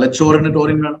നമ്മളെ തലച്ചോറിന്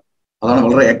ടോറിൻ വേണം, അതാണ്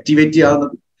വളരെ ആക്ടിവേറ്റ്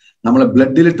ആകുന്നത്. നമ്മളെ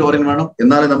ബ്ലഡിൽ ടോറിൻ വേണം,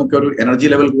 എന്നാലേ നമുക്ക് ഒരു എനർജി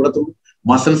ലെവൽ കൂടത്തുള്ളൂ.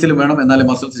 മസിൽസിലും വേണം, എന്നാലേ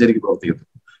മസിൽസ് ശരിക്കും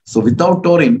പ്രവർത്തിക്കത്തുള്ളൂ. So without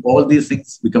taurine all these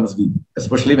things becomes week,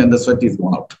 especially when the sweat is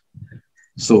gone out.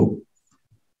 So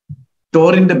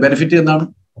ടോറിന്റെ benefit എന്താണ്?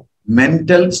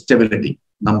 Mental stability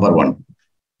number 1.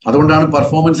 അതുകൊണ്ടാണ്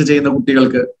പെർഫോമൻസ് ചെയ്യുന്ന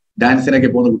കുട്ടികൾക്ക്, ഡാൻസിനൊക്കെ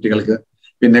പോകുന്ന കുട്ടികൾക്ക്,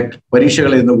 പിന്നെ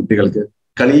പരീക്ഷകൾ എഴുതുന്ന കുട്ടികൾക്ക്,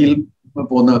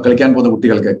 കളിക്കാൻ പോകുന്ന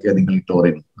കുട്ടികൾക്കൊക്കെ നിങ്ങൾ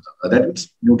ടോറിൻ, അതായത്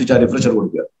ന്യൂട്രിചാർജ് റിഫ്രഷർ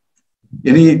കൊടുക്കുക.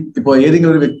 ഇനി ഇപ്പോ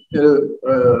ഏതെങ്കിലും ഒരു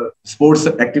സ്പോർട്സ്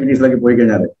ആക്ടിവിറ്റീസിലൊക്കെ പോയി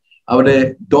കഴിഞ്ഞാൽ അവിടെ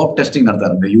ഡോപ്പ് ടെസ്റ്റിംഗ്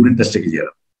നടത്താറുണ്ട്, യൂറിൻ ടെസ്റ്റ് ഒക്കെ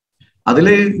ചെയ്യാറ്. അതിൽ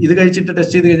ഇത് കഴിച്ചിട്ട്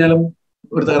ടെസ്റ്റ് ചെയ്ത് കഴിഞ്ഞാലും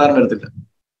ഒരു തകരാറും വരത്തില്ല,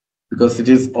 because it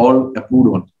is all approved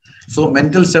one. So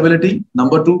mental stability,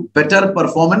 number 2, better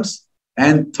performance,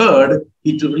 and third,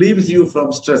 it relieves you from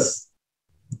stress.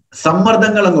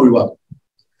 സമ്മർദ്ദങ്ങൾ അങ്ങ് ഒഴിവാക്കും.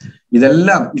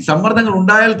 ഇതെല്ലാം ഈ സമ്മർദ്ദങ്ങൾ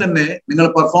ഉണ്ടായാൽ തന്നെ നിങ്ങൾ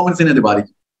പെർഫോമൻസിനെ അത്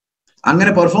ബാധിക്കും.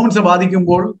 അങ്ങനെ പെർഫോമൻസ്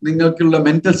ബാധിക്കുമ്പോൾ നിങ്ങൾക്കുള്ള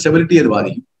മെന്റൽ സ്റ്റെബിലിറ്റി അത്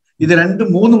ബാധിക്കും. ഇത് രണ്ടും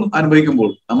മൂന്നും അനുഭവിക്കുമ്പോൾ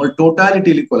നമ്മൾ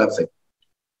ടോട്ടാലിറ്റിയിൽ കൊലാപ്സ് ആയി.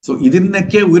 സോ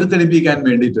ഇതിനൊക്കെ ഉയർത്തെടുപ്പിക്കാൻ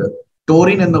വേണ്ടിയിട്ട്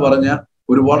ടോറിൻ എന്ന് പറഞ്ഞ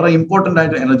ഒരു വളരെ ഇമ്പോർട്ടന്റ്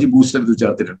ആയിട്ട് എനർജി ബൂസ്റ്റർ ഇത്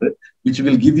ചേർത്തിട്ടുണ്ട്, which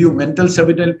will give you mental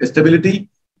stability,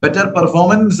 better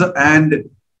performance and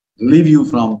relieve U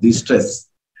from the stress.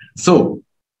 So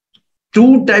 2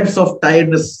 types of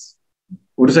tiredness,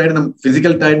 ഒരു സൈഡിൽ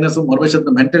ഫിസിക്കൽ ടയർഡ്നെസ്സും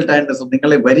മറുവശത്ത് മെന്റൽ ടയർഡ്നെസ്സും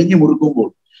നിങ്ങളെ വരിഞ്ഞു മുറുക്കുമ്പോൾ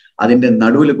അതിന്റെ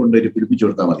നടുവിൽ കൊണ്ടുപോയി പിടിപ്പിച്ചു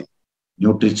കൊടുത്താൽ മതി.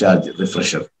 Nutricharge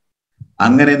refresher.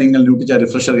 അങ്ങനെ നിങ്ങൾ ന്യൂട്രിചാർജ്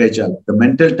റിഫ്രഷർ കഴിച്ചാൽ the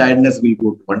mental tiredness will go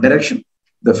to one direction,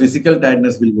 the physical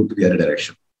tiredness will go to the other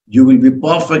direction. You will be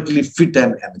perfectly fit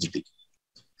and energetic.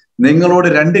 നിങ്ങളോട്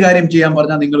 2 കാര്യം ചെയ്യാൻ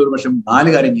പറഞ്ഞാൽ നിങ്ങൾ ഒരു പക്ഷം 4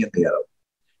 കാര്യം ചെയ്യാൻ തയ്യാറാവും.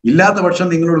 ഇല്ലാത്ത പക്ഷം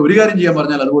നിങ്ങളോട് ഒരു കാര്യം ചെയ്യാൻ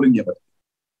പറഞ്ഞാൽ അതുപോലും ചെയ്യാൻ പറ്റും.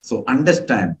 So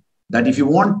understand that if you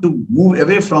want to move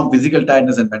away from physical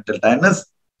tiredness and mental tiredness,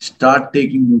 start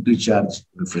taking Nutricharge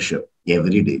refresher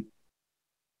every day.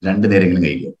 2 നേരങ്ങളും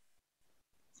കഴിക്കുക.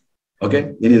 ഓക്കെ,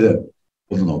 ഇനി ഇത്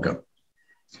ഒന്ന് നോക്കാം.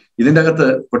 ഇതിന്റെ അകത്ത്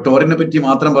ഇപ്പൊ ടോറിനെ പറ്റി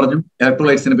മാത്രം പറഞ്ഞു,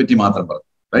 ഇലക്ട്രോലൈറ്റ്സിനെ പറ്റി മാത്രം പറഞ്ഞു,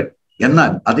 റൈറ്റ്?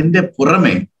 എന്നാൽ അതിന്റെ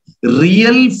പുറമെ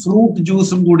റിയൽ ഫ്രൂട്ട്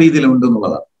ജ്യൂസും കൂടി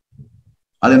ഇതിലുണ്ടെന്നുള്ളതാണ്.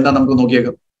 അതെന്താ നമുക്ക്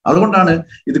നോക്കിയേക്കാം. അതുകൊണ്ടാണ്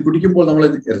ഇത് കുടിക്കുമ്പോൾ നമ്മൾ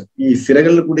ഈ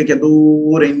സിരകളിൽ കൂടിയൊക്കെ എന്തോ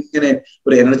ഇങ്ങനെ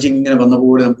ഒരു എനർജി ഇങ്ങനെ വന്ന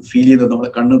പോലെ നമുക്ക് ഫീൽ ചെയ്യുന്നത്,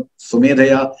 നമ്മുടെ കണ്ണ്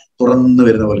സ്വമേധയാ തുറന്നു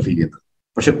വരുന്ന പോലെ ഫീൽ ചെയ്യുന്നത്.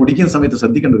 പക്ഷെ കുടിക്കുന്ന സമയത്ത്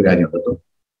ശ്രദ്ധിക്കേണ്ട ഒരു കാര്യമുണ്ട് കേട്ടോ.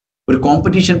 ഒരു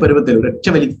കോമ്പറ്റീഷൻ പരുവത്തിൽ ഒരൊറ്റ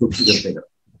വലിക്ക് കുടിച്ചു ചേർത്തേക്കണം.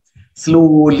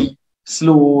 സ്ലോലി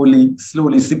സ്ലോലി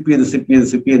സ്ലോലി സിപ്പ്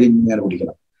ചെയ്ത് ഇങ്ങനെ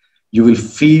കുടിക്കണം. You will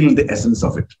feel the essence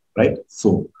of it, right?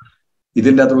 So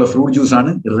ഇതിൻ്റെ അകത്തുള്ള ഫ്രൂട്ട് ജ്യൂസ്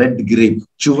ആണ് റെഡ് ഗ്രേപ്പ്,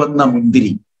 ചുവന്ന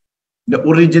മുന്തിരി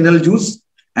original juice,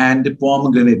 and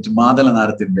pomegranate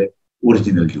മാതളനാരത്തിന്റെ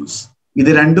original juice. ഇത്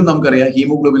രണ്ടും നമുക്കറിയാം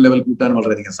ഹീമോഗ്ലോബിൻ ലെവൽ കൂട്ടാൻ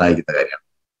വളരെയധികം സഹായിക്കുന്ന കാര്യമാണ്.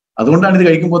 അതുകൊണ്ടാണ് ഇത്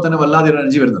കഴിക്കുമ്പോൾ തന്നെ വല്ലാതെ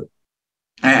എനർജി വരുന്നത്.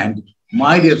 And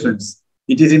my dear friends,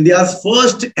 it is India's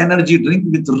first energy drink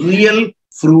with real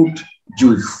fruit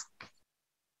juice.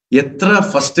 എത്ര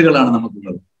ഫസ്റ്റുകളാണ്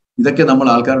നമുക്കുള്ളത്. ഇതൊക്കെ നമ്മൾ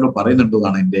ആൾക്കാരോട് പറയുന്നുണ്ടോ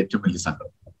എന്നാണ് എന്റെ ഏറ്റവും വലിയ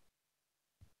സങ്കടം.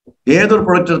 ഏതൊരു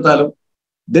പ്രൊഡക്റ്റ് എടുത്താലും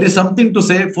there is something to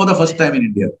say for the first time in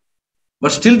India,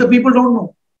 but still the people don't know.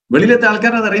 വെളിയിലത്തെ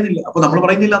ആൾക്കാർ അത് അറിയുന്നില്ല, അപ്പൊ നമ്മൾ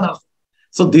പറയുന്നില്ല എന്നാണ്.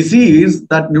 So this is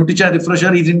that Nutricharge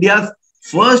refresher is India's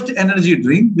first energy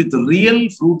drink with real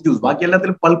fruit juice. ബാക്കി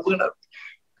എല്ലാത്തിലും പൾപ്പുകളാണ്,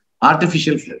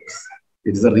 artificial flavours.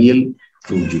 It is A real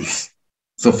fruit juice.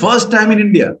 So first time in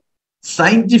India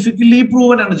scientifically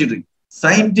proven energy drink.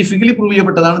 Scientifically prove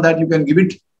ചെയ്യപ്പെട്ടതാണ് that you can give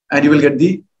it and you will get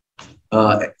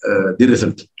the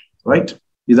result, right?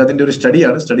 ഇത് അതിന്റെ ഒരു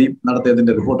സ്റ്റഡിയാണ്, study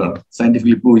നടത്തിയതിന്റെ റിപ്പോർട്ടാണ്,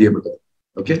 scientifically prove ചെയ്യപ്പെട്ടത്.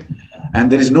 Okay, and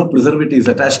there is no preservatives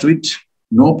attached to it,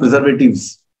 no preservatives.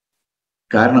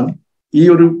 കാരണം ഈ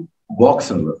ഒരു box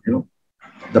ഉണ്ട്,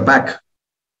 the pack,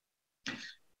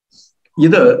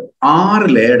 ഇത് 6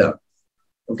 ലേയർഡ് ആണ്.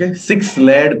 ഓക്കെ, 6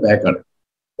 ലേയർഡ് പാക്ക് ആണ്.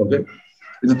 ഓക്കെ,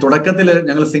 ഇത് തുടക്കത്തിൽ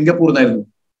ഞങ്ങൾ സിംഗപ്പൂരിൽ നിന്നായിരുന്നു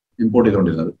ഇമ്പോർട്ട്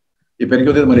ചെയ്തുകൊണ്ടിരുന്നത്. ഇപ്പൊ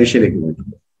എനിക്ക് തോന്നിയത് മലേഷ്യയിലേക്ക്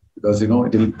പോയിട്ടുണ്ട്.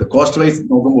 ബിക്കോസ് കോസ്റ്റ് വൈസ്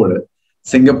നോക്കുമ്പോൾ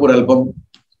സിംഗപ്പൂർ അല്പം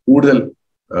കൂടുതൽ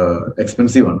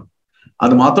എക്സ്പെൻസീവ് ആണ്.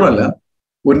 അത് മാത്രമല്ല,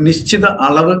 ഒരു നിശ്ചിത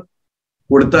അളവ്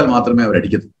കൊടുത്താൽ മാത്രമേ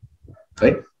അവരടിക്കത്തുള്ളൂ,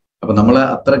 റൈറ്റ്? അപ്പൊ നമ്മൾ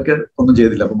അത്രക്ക് ഒന്നും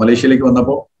ചെയ്തില്ല. അപ്പൊ മലേഷ്യയിലേക്ക്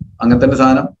വന്നപ്പോൾ അങ്ങനെ തന്നെ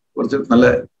സാധനം കുറച്ച് നല്ല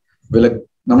വില,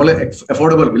 നമ്മൾ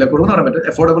അഫോർഡബിൾ, വില കുറവെന്ന് പറയാൻ പറ്റും,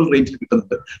 അഫോർഡബിൾ റേറ്റിൽ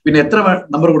കിട്ടുന്നുണ്ട്. പിന്നെ എത്ര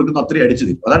നമ്പർ കൊടുക്കുന്നു അത്രയും അടിച്ചു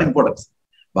തരും. അതാണ് ഇമ്പോർട്ടൻസ്.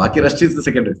 ബാക്കി rest is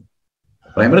secondary.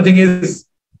 Primary thing is,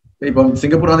 ഇപ്പം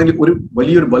സിംഗപ്പൂർ ആണെങ്കിൽ ഒരു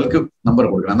വലിയൊരു ബൾക്ക് നമ്പർ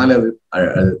കൊടുക്കണം, എന്നാലേ അത്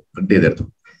പ്രിന്റ് ചെയ്തെടുത്തു.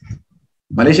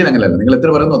 മലേഷ്യയിൽ അങ്ങനെയല്ല, നിങ്ങൾ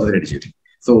എത്ര പറയുന്നു അത്രയും അടിച്ചു തരും.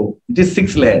 So it is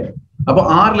 6 layer. അപ്പൊ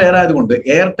 6 ലെയർ ആയതുകൊണ്ട്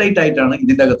എയർ ടൈറ്റ് ആയിട്ടാണ്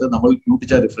ഇതിന്റെ അകത്ത് നമ്മൾ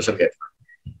ന്യൂട്രിചാർജ് റിഫ്രഷർ കയറ്റുന്നത്.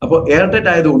 അപ്പോൾ എയർ ടൈറ്റ്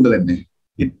ആയതുകൊണ്ട് തന്നെ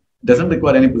it doesn't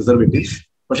require any preservatives.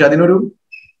 പക്ഷെ അതിനൊരു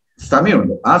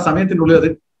സമയമുണ്ട്. ആ സമയത്തിനുള്ളിൽ അത്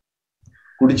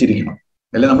കുടിച്ചിരിക്കണം,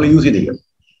 അല്ലെ നമ്മൾ യൂസ് ചെയ്തിരിക്കണം.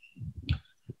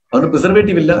 അതുകൊണ്ട്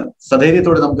പ്രിസർവേറ്റീവ് ഇല്ല,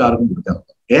 സധൈര്യത്തോടെ നമുക്ക് ആർക്കും കൊടുക്കാൻ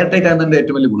പറ്റും. എയർ ടൈറ്റ് ആയതിന്റെ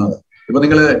ഏറ്റവും വലിയ ഗുണം. ഇപ്പൊ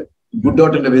നിങ്ങൾ good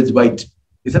ഡോട്ടിന്റെ veg byte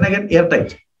is again air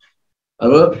tight.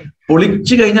 അത്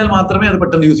പൊളിച്ചു കഴിഞ്ഞാൽ മാത്രമേ അത്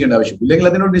പെട്ടെന്ന് യൂസ് ചെയ്യേണ്ട ആവശ്യം, ഇല്ലെങ്കിൽ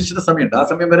അതിനൊരു നിശ്ചിത സമയമുണ്ട്. ആ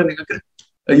സമയം വരെ നിങ്ങൾക്ക്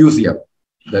യൂസ് ചെയ്യാം.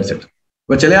 That's it.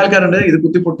 ഇപ്പൊ ചില ആൾക്കാരുണ്ട് ഇത്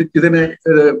കുത്തി പൊട്ടി ഇതിനെ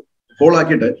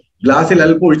ഹോളാക്കിയിട്ട് ഗ്ലാസ്സിൽ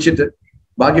അല്പം ഒഴിച്ചിട്ട്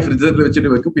ബാക്കി ഫ്രിഡ്ജിൽ വെച്ചിട്ട്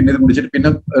വെക്കും, പിന്നെ ഇത് കുടിച്ചിട്ട് പിന്നെ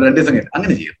 2 ദിവസം കഴിഞ്ഞിട്ട്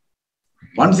അങ്ങനെ ചെയ്യും.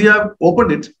 Once you have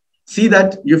opened it, see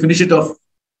that you finish it off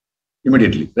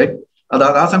immediately, right? അത്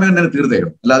ആ സമയം തന്നെ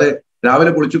തീർത്തേക്കും. അല്ലാതെ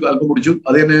രാവിലെ കുളിച്ചു, അല്പം കുടിച്ചു,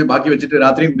 അത് തന്നെ ബാക്കി വെച്ചിട്ട്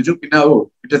രാത്രിയും കുടിച്ചു, പിന്നെ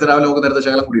പിറ്റേ രാവിലെ നോക്കുന്ന നേരത്തെ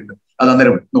ശകലം കൂടിയുണ്ട്, അത്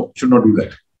അന്നേരം no, should not do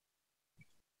that.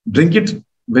 Drink it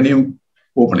when you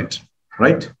open it,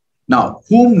 right? Now,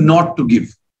 whom not to give?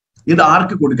 ഇത്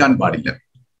ആർക്ക് കൊടുക്കാൻ പാടില്ല?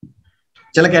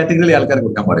 ചില കാറ്റഗറിയിലെ ആൾക്കാർക്ക്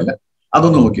കൊടുക്കാൻ പാടില്ല.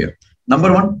 അതൊന്ന് നോക്കിയാൽ. Number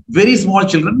 1, very small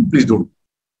children, please don't.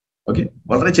 Okay,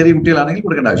 വളരെ ചെറിയ കുട്ടികളാണെങ്കിൽ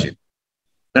കൊടുക്കേണ്ട ആവശ്യമില്ല.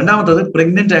 രണ്ടാമത്തത്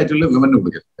പ്രഗ്നന്റ് ആയിട്ടുള്ള വിമന്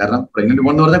കൊടുക്കുക. കാരണം പ്രഗ്നന്റ്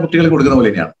വുമൺ എന്ന് പറഞ്ഞാൽ കുട്ടികൾ കൊടുക്കുന്ന പോലെ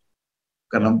തന്നെയാണ്.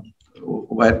 കാരണം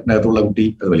വയറ്റിനകത്തുള്ള കുട്ടി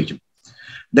അത് വലിക്കും.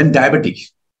 Then diabetic.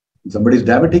 Somebody is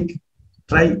diabetic,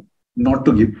 try not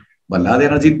to give. വല്ലാതെ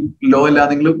എനർജി ലോ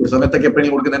അല്ലാതെങ്കിൽ ഒരു സമയത്തൊക്കെ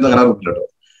എപ്പോഴെങ്കിലും കൊടുക്കുന്നതിന് തകരാറൊന്നും കേട്ടോ.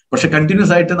 പക്ഷെ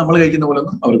കണ്ടിന്യൂസ് ആയിട്ട് നമ്മൾ കഴിക്കുന്ന പോലെ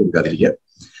ഒന്നും അവർ കൊടുക്കാതിരിക്കുക.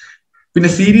 പിന്നെ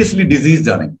സീരിയസ്ലി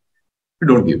ഡിസീസ്ഡ് ആണെങ്കിൽ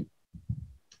ഡോണ്ട് ഗിവ്.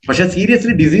 പക്ഷെ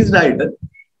സീരിയസ്ലി ഡിസീസ്ഡ് ആയിട്ട്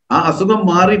ആ അസുഖം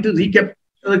മാറിയിട്ട് റീക്യാപ്പ്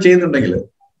ചെയ്യുന്നുണ്ടെങ്കിൽ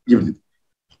ഗിവ്.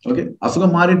 ഓക്കെ,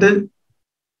 അസുഖം മാറിയിട്ട്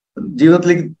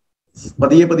ജീവിതത്തിലേക്ക്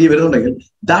പതിയെ പതിയെ വരുന്നുണ്ടെങ്കിൽ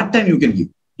that time you can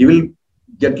give. You will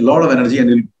get lot of energy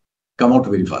and will come out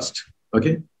very fast.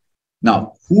 Okay, now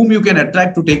whom you can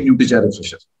attract to take Nutricharge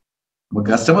refresher. നമുക്ക്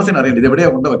കസ്റ്റമേഴ്സിന് അറിയേണ്ടത് ഇത്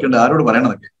എവിടെയാണ് കൊണ്ട് വെക്കേണ്ടത്, ആരോട്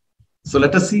പറയണമെന്നൊക്കെ. So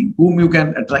let us see whom you can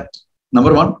attract.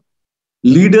 Number 1,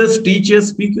 leaders, teachers,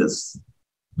 speakers,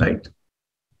 right?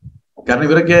 കാരണം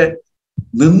ഇവരൊക്കെ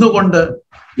നിന്നുകൊണ്ട്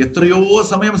എത്രയോ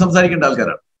സമയം സംസാരിക്കേണ്ട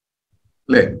ആൾക്കാരാണ്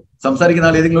അല്ലെ. സംസാരിക്കുന്ന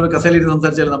ആൾ ഏതെങ്കിലും ഒരു കസേരയിൽ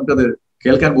സംസാരിച്ചാൽ നമുക്കത്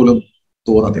കേൾക്കാൻ പോലും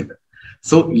തോന്നത്തില്ല.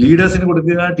 സോ ലീഡേഴ്സിന്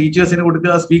കൊടുക്കുക, ടീച്ചേഴ്സിന്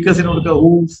കൊടുക്കുക, സ്പീക്കേഴ്സിന് കൊടുക്കുക,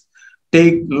 who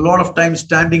take lot of time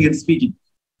standing and speaking.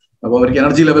 അപ്പോൾ അവർക്ക്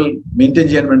എനർജി ലെവൽ മെയിൻറ്റെയിൻ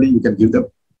ചെയ്യാൻ വേണ്ടി you can give them.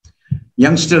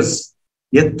 Youngsters,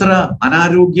 എത്ര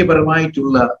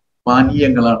അനാരോഗ്യപരമായിട്ടുള്ള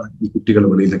പാനീയങ്ങളാണ് ഈ കുട്ടികൾ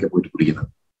വെളിയിലൊക്കെ പോയിട്ട് കുടിക്കുന്നത്.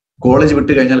 കോളേജ്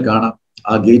വിട്ട് കഴിഞ്ഞാൽ കാണാം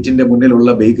ആ ഗേറ്റിന്റെ മുന്നിലുള്ള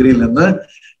ബേക്കറിയിൽ നിന്ന്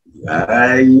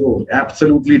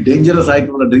ആബ്സല്യൂട്ട്ലി ഡേഞ്ചറസ്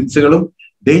ആയിട്ടുള്ള ഡ്രിങ്ക്സുകളും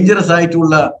ഡേഞ്ചറസ്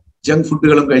ആയിട്ടുള്ള ജങ്ക്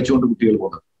ഫുഡുകളും കഴിച്ചുകൊണ്ട് കുട്ടികൾ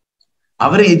പോകുന്നത്.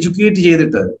 അവരെ എഡ്യൂക്കേറ്റ്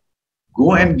ചെയ്തിട്ട് go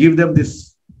and give them this,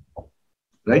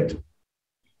 right?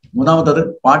 മൂന്നാമത്തത്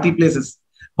പാർട്ടി പ്ലേസസ്.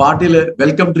 പാർട്ടിയിൽ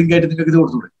വെൽക്കം ഡ്രിങ്ക് ആയിട്ട് നിങ്ങൾക്ക് ഇത്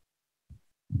കൊടുത്തൂടെ?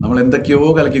 നമ്മൾ എന്തൊക്കെയോ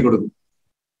കലക്കി കൊടുക്കും,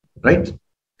 റൈറ്റ്?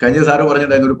 കഴിഞ്ഞ സാറ്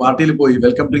പറഞ്ഞിട്ടുണ്ടായിരുന്നു ഒരു പാർട്ടിയിൽ പോയി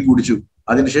വെൽക്കം ഡ്രിങ്ക് കുടിച്ചു,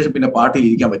 അതിനുശേഷം പിന്നെ പാർട്ടിയിൽ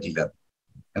ഇരിക്കാൻ പറ്റിയില്ല.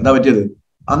 എന്താ പറ്റിയത്?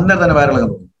 അന്നേരം തന്നെ വയറിളകാൻ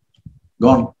തോന്നി.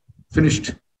 Gone,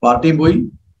 finished. പാർട്ടിയും പോയി,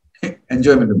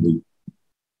 എൻജോയ്മെന്റും പോയി.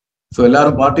 സോ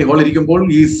എല്ലാവരും പാർട്ടി ഹാളിൽ ഇരിക്കുമ്പോൾ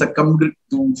ഈ സക്കംഡ്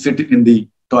to sit in the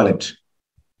toilet.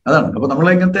 അതാണ്. അപ്പൊ നമ്മൾ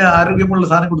ഇങ്ങനത്തെ ആരോഗ്യമുള്ള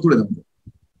സാധനം കൊടുത്തൂടെ നമുക്ക്,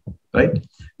 right?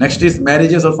 Next is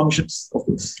marriages or functions. Of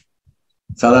course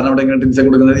സാധാരണ ഇവിടെ ഇങ്ങനെ ഡ്രിങ്ക്സ്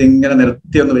കൊടുക്കുന്നത് ഇങ്ങനെ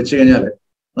നിരത്തി ഒന്ന് വെച്ച് കഴിഞ്ഞാൽ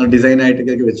ഡിസൈൻ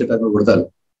ആയിട്ടൊക്കെ വെച്ചിട്ട് അങ്ങ് കൊടുത്താൽ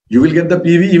you will get the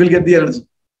PV, you will get the energy,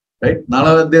 right? നാളെ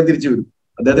അദ്ദേഹം തിരിച്ചു വരും,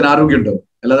 അദ്ദേഹത്തിന് ആരോഗ്യം ഉണ്ടാവും.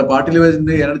 അല്ലാതെ പാർട്ടിയിൽ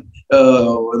വെച്ചിട്ട്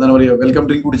എന്താണ് പറയുക, വെൽക്കം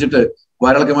ഡ്രിങ്ക് കുടിച്ചിട്ട്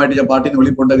വയറിളക്കമായിട്ട് ഞാൻ പാർട്ടിന്ന്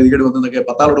വെളിപ്പോണ്ട ഗതികേട് വന്നതൊക്കെ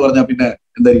 10 ആളോട് പറഞ്ഞാൽ പിന്നെ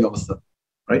എന്തായിരിക്കും അവസ്ഥ,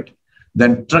 right?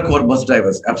 Then truck or bus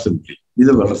drivers, absolutely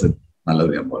ഇത് വളരെ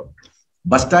നല്ലൊരു സംഭവം.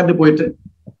 ബസ് സ്റ്റാൻഡിൽ പോയിട്ട്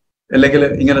അല്ലെങ്കിൽ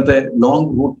ഇങ്ങനത്തെ ലോങ്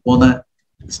റൂട്ട് പോകുന്ന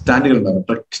സ്റ്റാൻഡുകൾ ഉണ്ടാകും,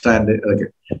 ട്രക്ക് സ്റ്റാൻഡ്, അതൊക്കെ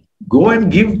go and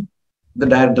give the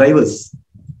drivers.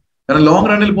 കാരണം ലോങ്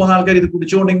റണ്ണിൽ പോകുന്ന ആൾക്കാർ ഇത്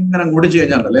കുടിച്ചുകൊണ്ട് ഇങ്ങനെ ഓടിച്ചു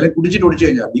കഴിഞ്ഞാൽ, അല്ലെങ്കിൽ കുടിച്ചിട്ട് ഓടിച്ചു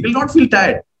കഴിഞ്ഞാൽ you will not feel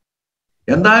tired.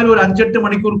 എന്തായാലും ഒരു 5-8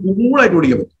 മണിക്കൂർ കൂളായിട്ട്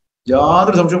ഓടിക്കാൻ പറ്റും,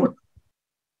 യാതൊരു സംശയമുണ്ട്.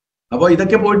 അപ്പൊ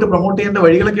ഇതൊക്കെ പോയിട്ട് പ്രൊമോട്ട് ചെയ്യേണ്ട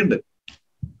വഴികളൊക്കെ ഉണ്ട്.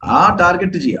 ആ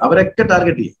ടാർഗറ്റ് ചെയ്യുക, അവരൊക്കെ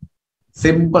ടാർഗറ്റ് ചെയ്യുക.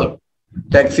 Simple.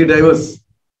 Taxi drivers,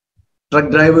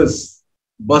 truck drivers,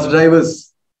 bus drivers,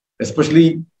 especially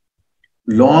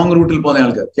long റൂട്ടിൽ പോകുന്ന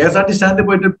ആൾക്കാർ. KSRT സ്റ്റാൻഡിൽ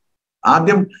പോയിട്ട്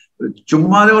ആദ്യം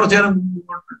ചുമ്മാതെ കുറച്ചു നേരം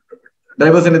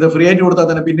ഡ്രൈവേഴ്സിന് ഇത് ഫ്രീ ആയിട്ട് കൊടുത്താൽ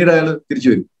തന്നെ പിന്നീട് അയാൾ തിരിച്ചു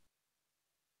വരും.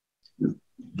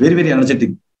 Very very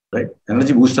energetic, right?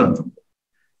 Energy booster ആണ്.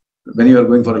 When you are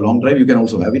going for A long drive you can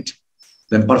also have it.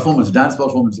 Then performance, dance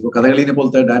performance. ഇപ്പോൾ കഥകളിനെ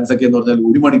പോലത്തെ ഡാൻസ് ഒക്കെ എന്ന് പറഞ്ഞാൽ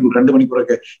 1 മണിക്കൂർ 2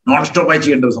 മണിക്കൂറൊക്കെ നോൺ സ്റ്റോപ്പ് ആയി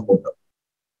ചെയ്യേണ്ട ഒരു സംഭവം.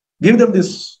 Give them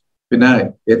this. പിന്നെ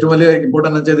ഏറ്റവും വലിയ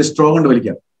ഇമ്പോർട്ടൻ്റ് എന്ന് വെച്ചാൽ സ്ട്രോ കൊണ്ട്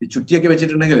വലിക്കാം. ഈ ചുറ്റിയൊക്കെ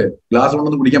വെച്ചിട്ടുണ്ടെങ്കിൽ ഗ്ലാസ്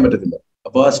കൊണ്ടൊന്നും കുടിക്കാൻ പറ്റത്തില്ല.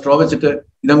 അപ്പോൾ ആ സ്ട്രോ വെച്ചിട്ട്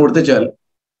ഇതങ്ങ് കൊടുത്തുവെച്ചാൽ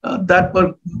that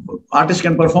artist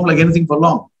can perform like anything for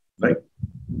long, right?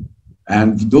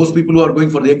 And those people who are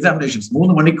going for the examinations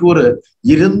 3 മണിക്കൂർ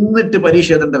ഇരുന്നിട്ട്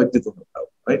പരീക്ഷ എഴുതേണ്ട വ്യക്തിത്വം ഉണ്ടാവും,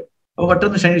 റൈറ്റ്? അപ്പൊ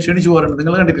പെട്ടെന്ന് ക്ഷണിച്ചു പോകാറുണ്ട്.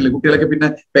 നിങ്ങൾ കണ്ടിട്ടില്ലേ കുട്ടികളൊക്കെ പിന്നെ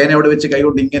പേന അവിടെ വെച്ച്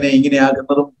കൈകൊണ്ട് ഇങ്ങനെ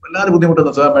ആകുന്നതും എല്ലാവരും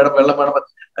ബുദ്ധിമുട്ടുന്നു. സാർ മേഡം വെള്ളം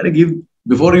വേണം, give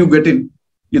before you get in.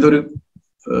 ഇതൊരു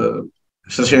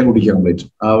ശ്രദ്ധ കുടിക്കുക കംപ്ലീറ്റ്.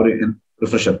 ആ ഒരു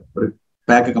റിഫ്രഷർ, ഒരു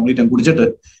പാക്ക് കംപ്ലീറ്റ് കുടിച്ചിട്ട്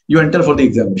U enter for the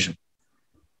examination.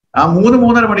 ആ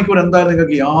 3-3.5 മണിക്കൂർ എന്തായാലും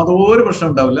നിങ്ങൾക്ക് യാതൊരു പ്രശ്നം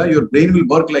ഉണ്ടാവില്ല. Your brain will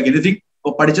work like anything.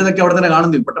 ഇപ്പൊ പഠിച്ചതൊക്കെ അവിടെ തന്നെ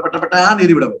കാണുന്നില്ല, പെട്ട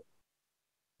നേരി വിടാം.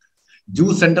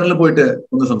 ജ്യൂസ് സെന്ററിൽ പോയിട്ട്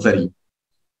ഒന്ന് സംസാരിക്കും.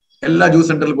 എല്ലാ ജ്യൂസ്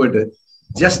സെന്ററിൽ പോയിട്ട്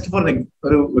ജസ്റ്റ് ഫോർ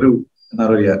ഒരു എന്താ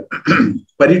പറയുക,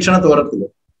 പരീക്ഷണ തോരത്തിൽ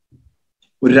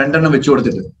ഒരു 2 എണ്ണം വെച്ചു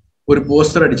കൊടുത്തിട്ട് ഒരു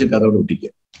പോസ്റ്റർ അടിച്ചിട്ട് അതോടെ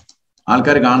ഒട്ടിക്കുക.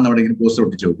 ആൾക്കാർ കാണുന്ന അവിടെ ഇങ്ങനെ പോസ്റ്റർ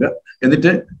ഒട്ടിച്ചു വെക്കുക.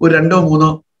 എന്നിട്ട് ഒരു 2-3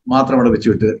 മാത്രം അവിടെ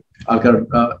വെച്ചുവിട്ട് ആൾക്കാർ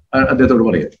അദ്ദേഹത്തോട്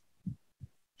പറയുക,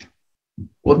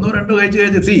 1-2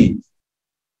 കഴിച്ച്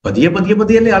പതിയെ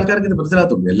ആൾക്കാർക്ക് ഇത്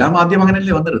മനസ്സിലാത്തുള്ളൂ. എല്ലാം ആദ്യം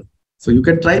അങ്ങനെയല്ലേ വന്നത്. So you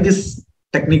can try this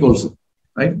technique also,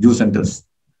 right? Juice centres.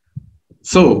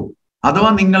 So അഥവാ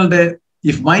നിങ്ങളുടെ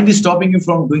if mind is stopping you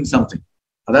from doing something,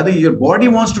 അതായത് your body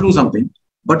wants to do something,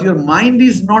 but your mind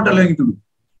is not allowing you to do.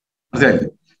 മനസ്സിലായില്ലേ?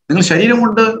 നിങ്ങൾ ശരീരം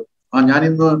കൊണ്ട്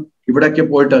ഞാനിന്ന് ഇവിടെയൊക്കെ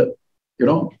പോയിട്ട്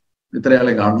യുനോ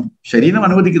ഇത്രയാളെ കാണും, ശരീരം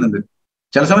അനുവദിക്കുന്നുണ്ട്.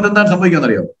 ചില സമയത്ത് എന്താണ്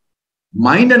സംഭവിക്കാന്നറിയോ?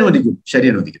 മൈൻഡ് അനുവദിക്കും,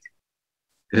 ശരീരം അനുവദിക്കും.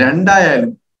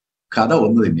 രണ്ടായാലും കഥ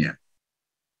ഒന്ന് തന്നെയാണ്.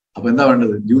 അപ്പൊ എന്താ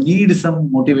വേണ്ടത്? You need some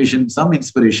motivation, some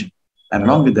inspiration, and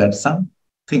along with that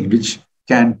something which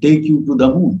can take you to the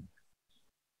moon.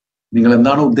 നിങ്ങൾ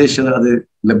എന്താണോ ഉദ്ദേശിച്ചത് അത്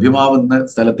ലഭ്യമാവുന്ന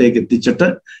സ്ഥലത്തേക്ക് എത്തിച്ചിട്ട്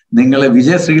നിങ്ങളെ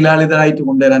വിജയശ്രീലാളിതരായിട്ട്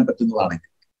കൊണ്ടുവരാൻ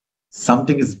പറ്റുന്നതാണെങ്കിൽ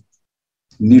something is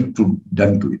need to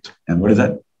done to it. And what is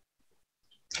that?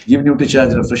 Give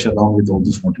Nutricharge refresh along with all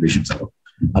these motivations.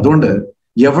 അതുകൊണ്ട്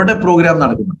എവിടെ programme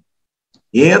നടക്കുന്നു,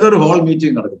 ഏതൊരു ഹോൾ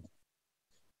മീറ്റിംഗ് നടക്കുന്നു,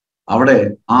 അവിടെ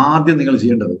ആദ്യം നിങ്ങൾ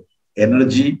ചെയ്യേണ്ടത്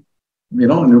എനർജി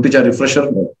ന്യൂട്രിചാർജ് റിഫ്രഷർ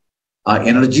ഉണ്ട്. ആ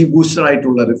എനർജി ബൂസ്റ്റർ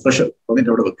ആയിട്ടുള്ള റിഫ്രഷർ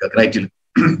വന്നിട്ട് അവിടെ വെക്കുക ക്രൈറ്റിൽ.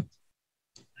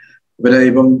 ഇവരെ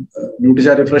ഇപ്പം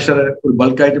ന്യൂട്രിചാർജ് റിഫ്രഷർ ഒരു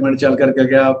ബൾക്കായിട്ട് മേടിച്ച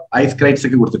ആൾക്കാർക്കൊക്കെ ആ ഐസ് ക്രൈറ്റ്സ്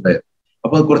ഒക്കെ കൊടുത്തിട്ടുണ്ടായിരുന്നു.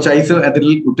 അപ്പൊ കുറച്ച് ഐസ് അതിൽ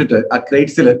ഇട്ടിട്ട് ആ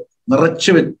ക്രൈറ്റ്സിൽ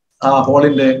നിറച്ച് ആ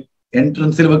ഹോളിന്റെ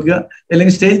എൻട്രൻസിൽ വെക്കുക,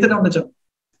 അല്ലെങ്കിൽ സ്റ്റേജിൽ തന്നെ ഉണ്ടോ.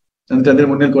 എന്നിട്ട് അതിന്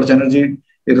മുന്നിൽ കുറച്ച് എനർജി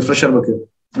റിഫ്രഷർ വെക്കുക,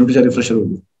 ന്യൂട്രിചാർജ് റിഫ്രഷർ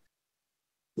വെക്കുക.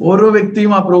 ഓരോ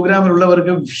വ്യക്തിയും ആ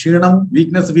പ്രോഗ്രാമിലുള്ളവർക്ക് ക്ഷീണം,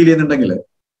 വീക്ക്നെസ് ഫീൽ ചെയ്യുന്നുണ്ടെങ്കിൽ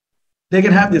ദേ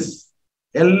കൻ ഹാവ് ദിസ്.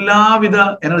 എല്ലാവിധ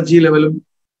എനർജി ലെവലും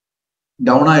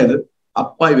ഡൗൺ ആയത്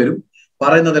അപ്പായി വരും.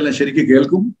 പറയുന്നതെല്ലാം ശരിക്കും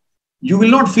കേൾക്കും. You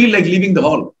will not feel like living the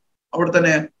whole. അവിടെ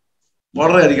തന്നെ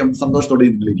വളരെയധികം സന്തോഷത്തോടെ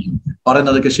ഇരിക്കും.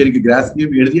 പറയുന്നതൊക്കെ ശരിക്കും ഗ്രാസ്പ്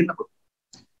ചെയ്യും, എഴുതിയിട്ടുണ്ടാവും.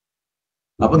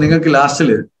 അപ്പൊ നിങ്ങൾക്ക്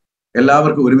ലാസ്റ്റിൽ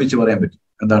എല്ലാവർക്കും ഒരുമിച്ച് പറയാൻ പറ്റും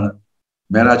എന്താണ്?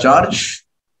 മേരാ charge,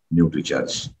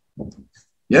 Nutricharge.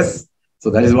 Yes, so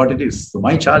that is what it is. So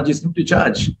my charge is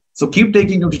Nutricharge. So keep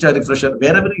taking Nutricharge refresher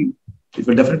wherever you, it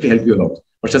will definitely help you a lot.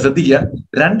 പക്ഷെ ശ്രദ്ധിക്കുക,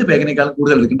 2 പേഗിനേക്കാളും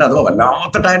കൂടുതൽ എടുക്കേണ്ട. അഥവാ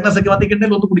വല്ലാത്ത ടയർനെസ് ഒക്കെ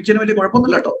വന്നിട്ടുണ്ടെങ്കിൽ ഒന്ന് കുടിച്ചതിന് വലിയ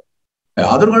കുഴപ്പമൊന്നുമില്ല കേട്ടോ.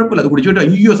 യാതൊരു കുഴപ്പമില്ല. അത് കുടിച്ചിട്ട്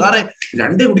അയ്യോ സാറേ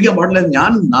 2 കുടിക്കാൻ പാടില്ല,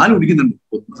 ഞാൻ 4 കുടിക്കുന്നുണ്ട്,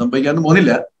 ഒന്നും സംഭവിക്കാനൊന്നും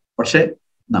പോകുന്നില്ല. പക്ഷെ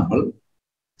നമ്മൾ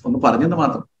ഒന്ന് പറഞ്ഞെന്ന്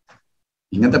മാത്രം.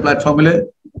 ഇങ്ങനത്തെ പ്ലാറ്റ്ഫോമിൽ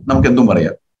നമുക്ക് എന്തും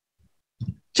പറയാം.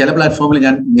 ചില പ്ലാറ്റ്ഫോമിൽ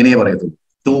ഞാൻ ഇങ്ങനെയേ പറയത്തുള്ളൂ,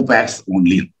 2 packs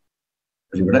ഓൺലി.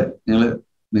 ഇവിടെ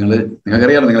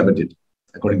നിങ്ങൾക്കറിയാമോ നിങ്ങളെ പറ്റിയിട്ട്,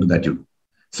 according to that you.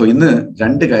 So ഇന്ന്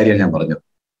 2 കാര്യമാണ് ഞാൻ പറഞ്ഞത്.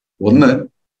 ഒന്ന്,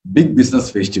 ബിഗ് ബിസിനസ്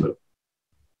ഫെസ്റ്റിവൽ,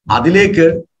 അതിലേക്ക്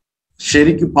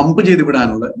ശരിക്കും പമ്പ് ചെയ്ത്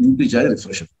വിടാനുള്ള ന്യൂട്രിചാർജ്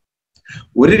റിഫ്രഷർ.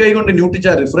 ഒരു കൈ കൊണ്ട്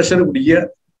ന്യൂട്രിചാർജ് റിഫ്രഷർ കുടിക്കുക,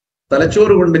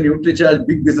 തലച്ചോറ് കൊണ്ട് ന്യൂട്രിചാർജ്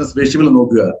ബിഗ് ബിസിനസ് ഫെസ്റ്റിവൽ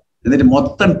നോക്കുക, എന്നിട്ട്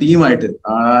മൊത്തം ടീമായിട്ട്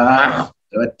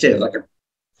ഒറ്റ ഇറക്കണം.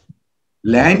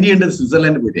 ലാൻഡ് ചെയ്യേണ്ടത്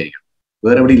സ്വിറ്റ്സർലാൻഡ് പോയിട്ടായിരിക്കും,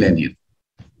 വേറെ എവിടെയും ലാൻഡ് ചെയ്യണം.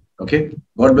 Okay,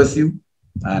 God bless you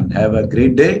and have a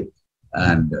great day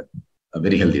and a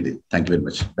very healthy day. Thank you very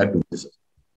much. Back to you, sir.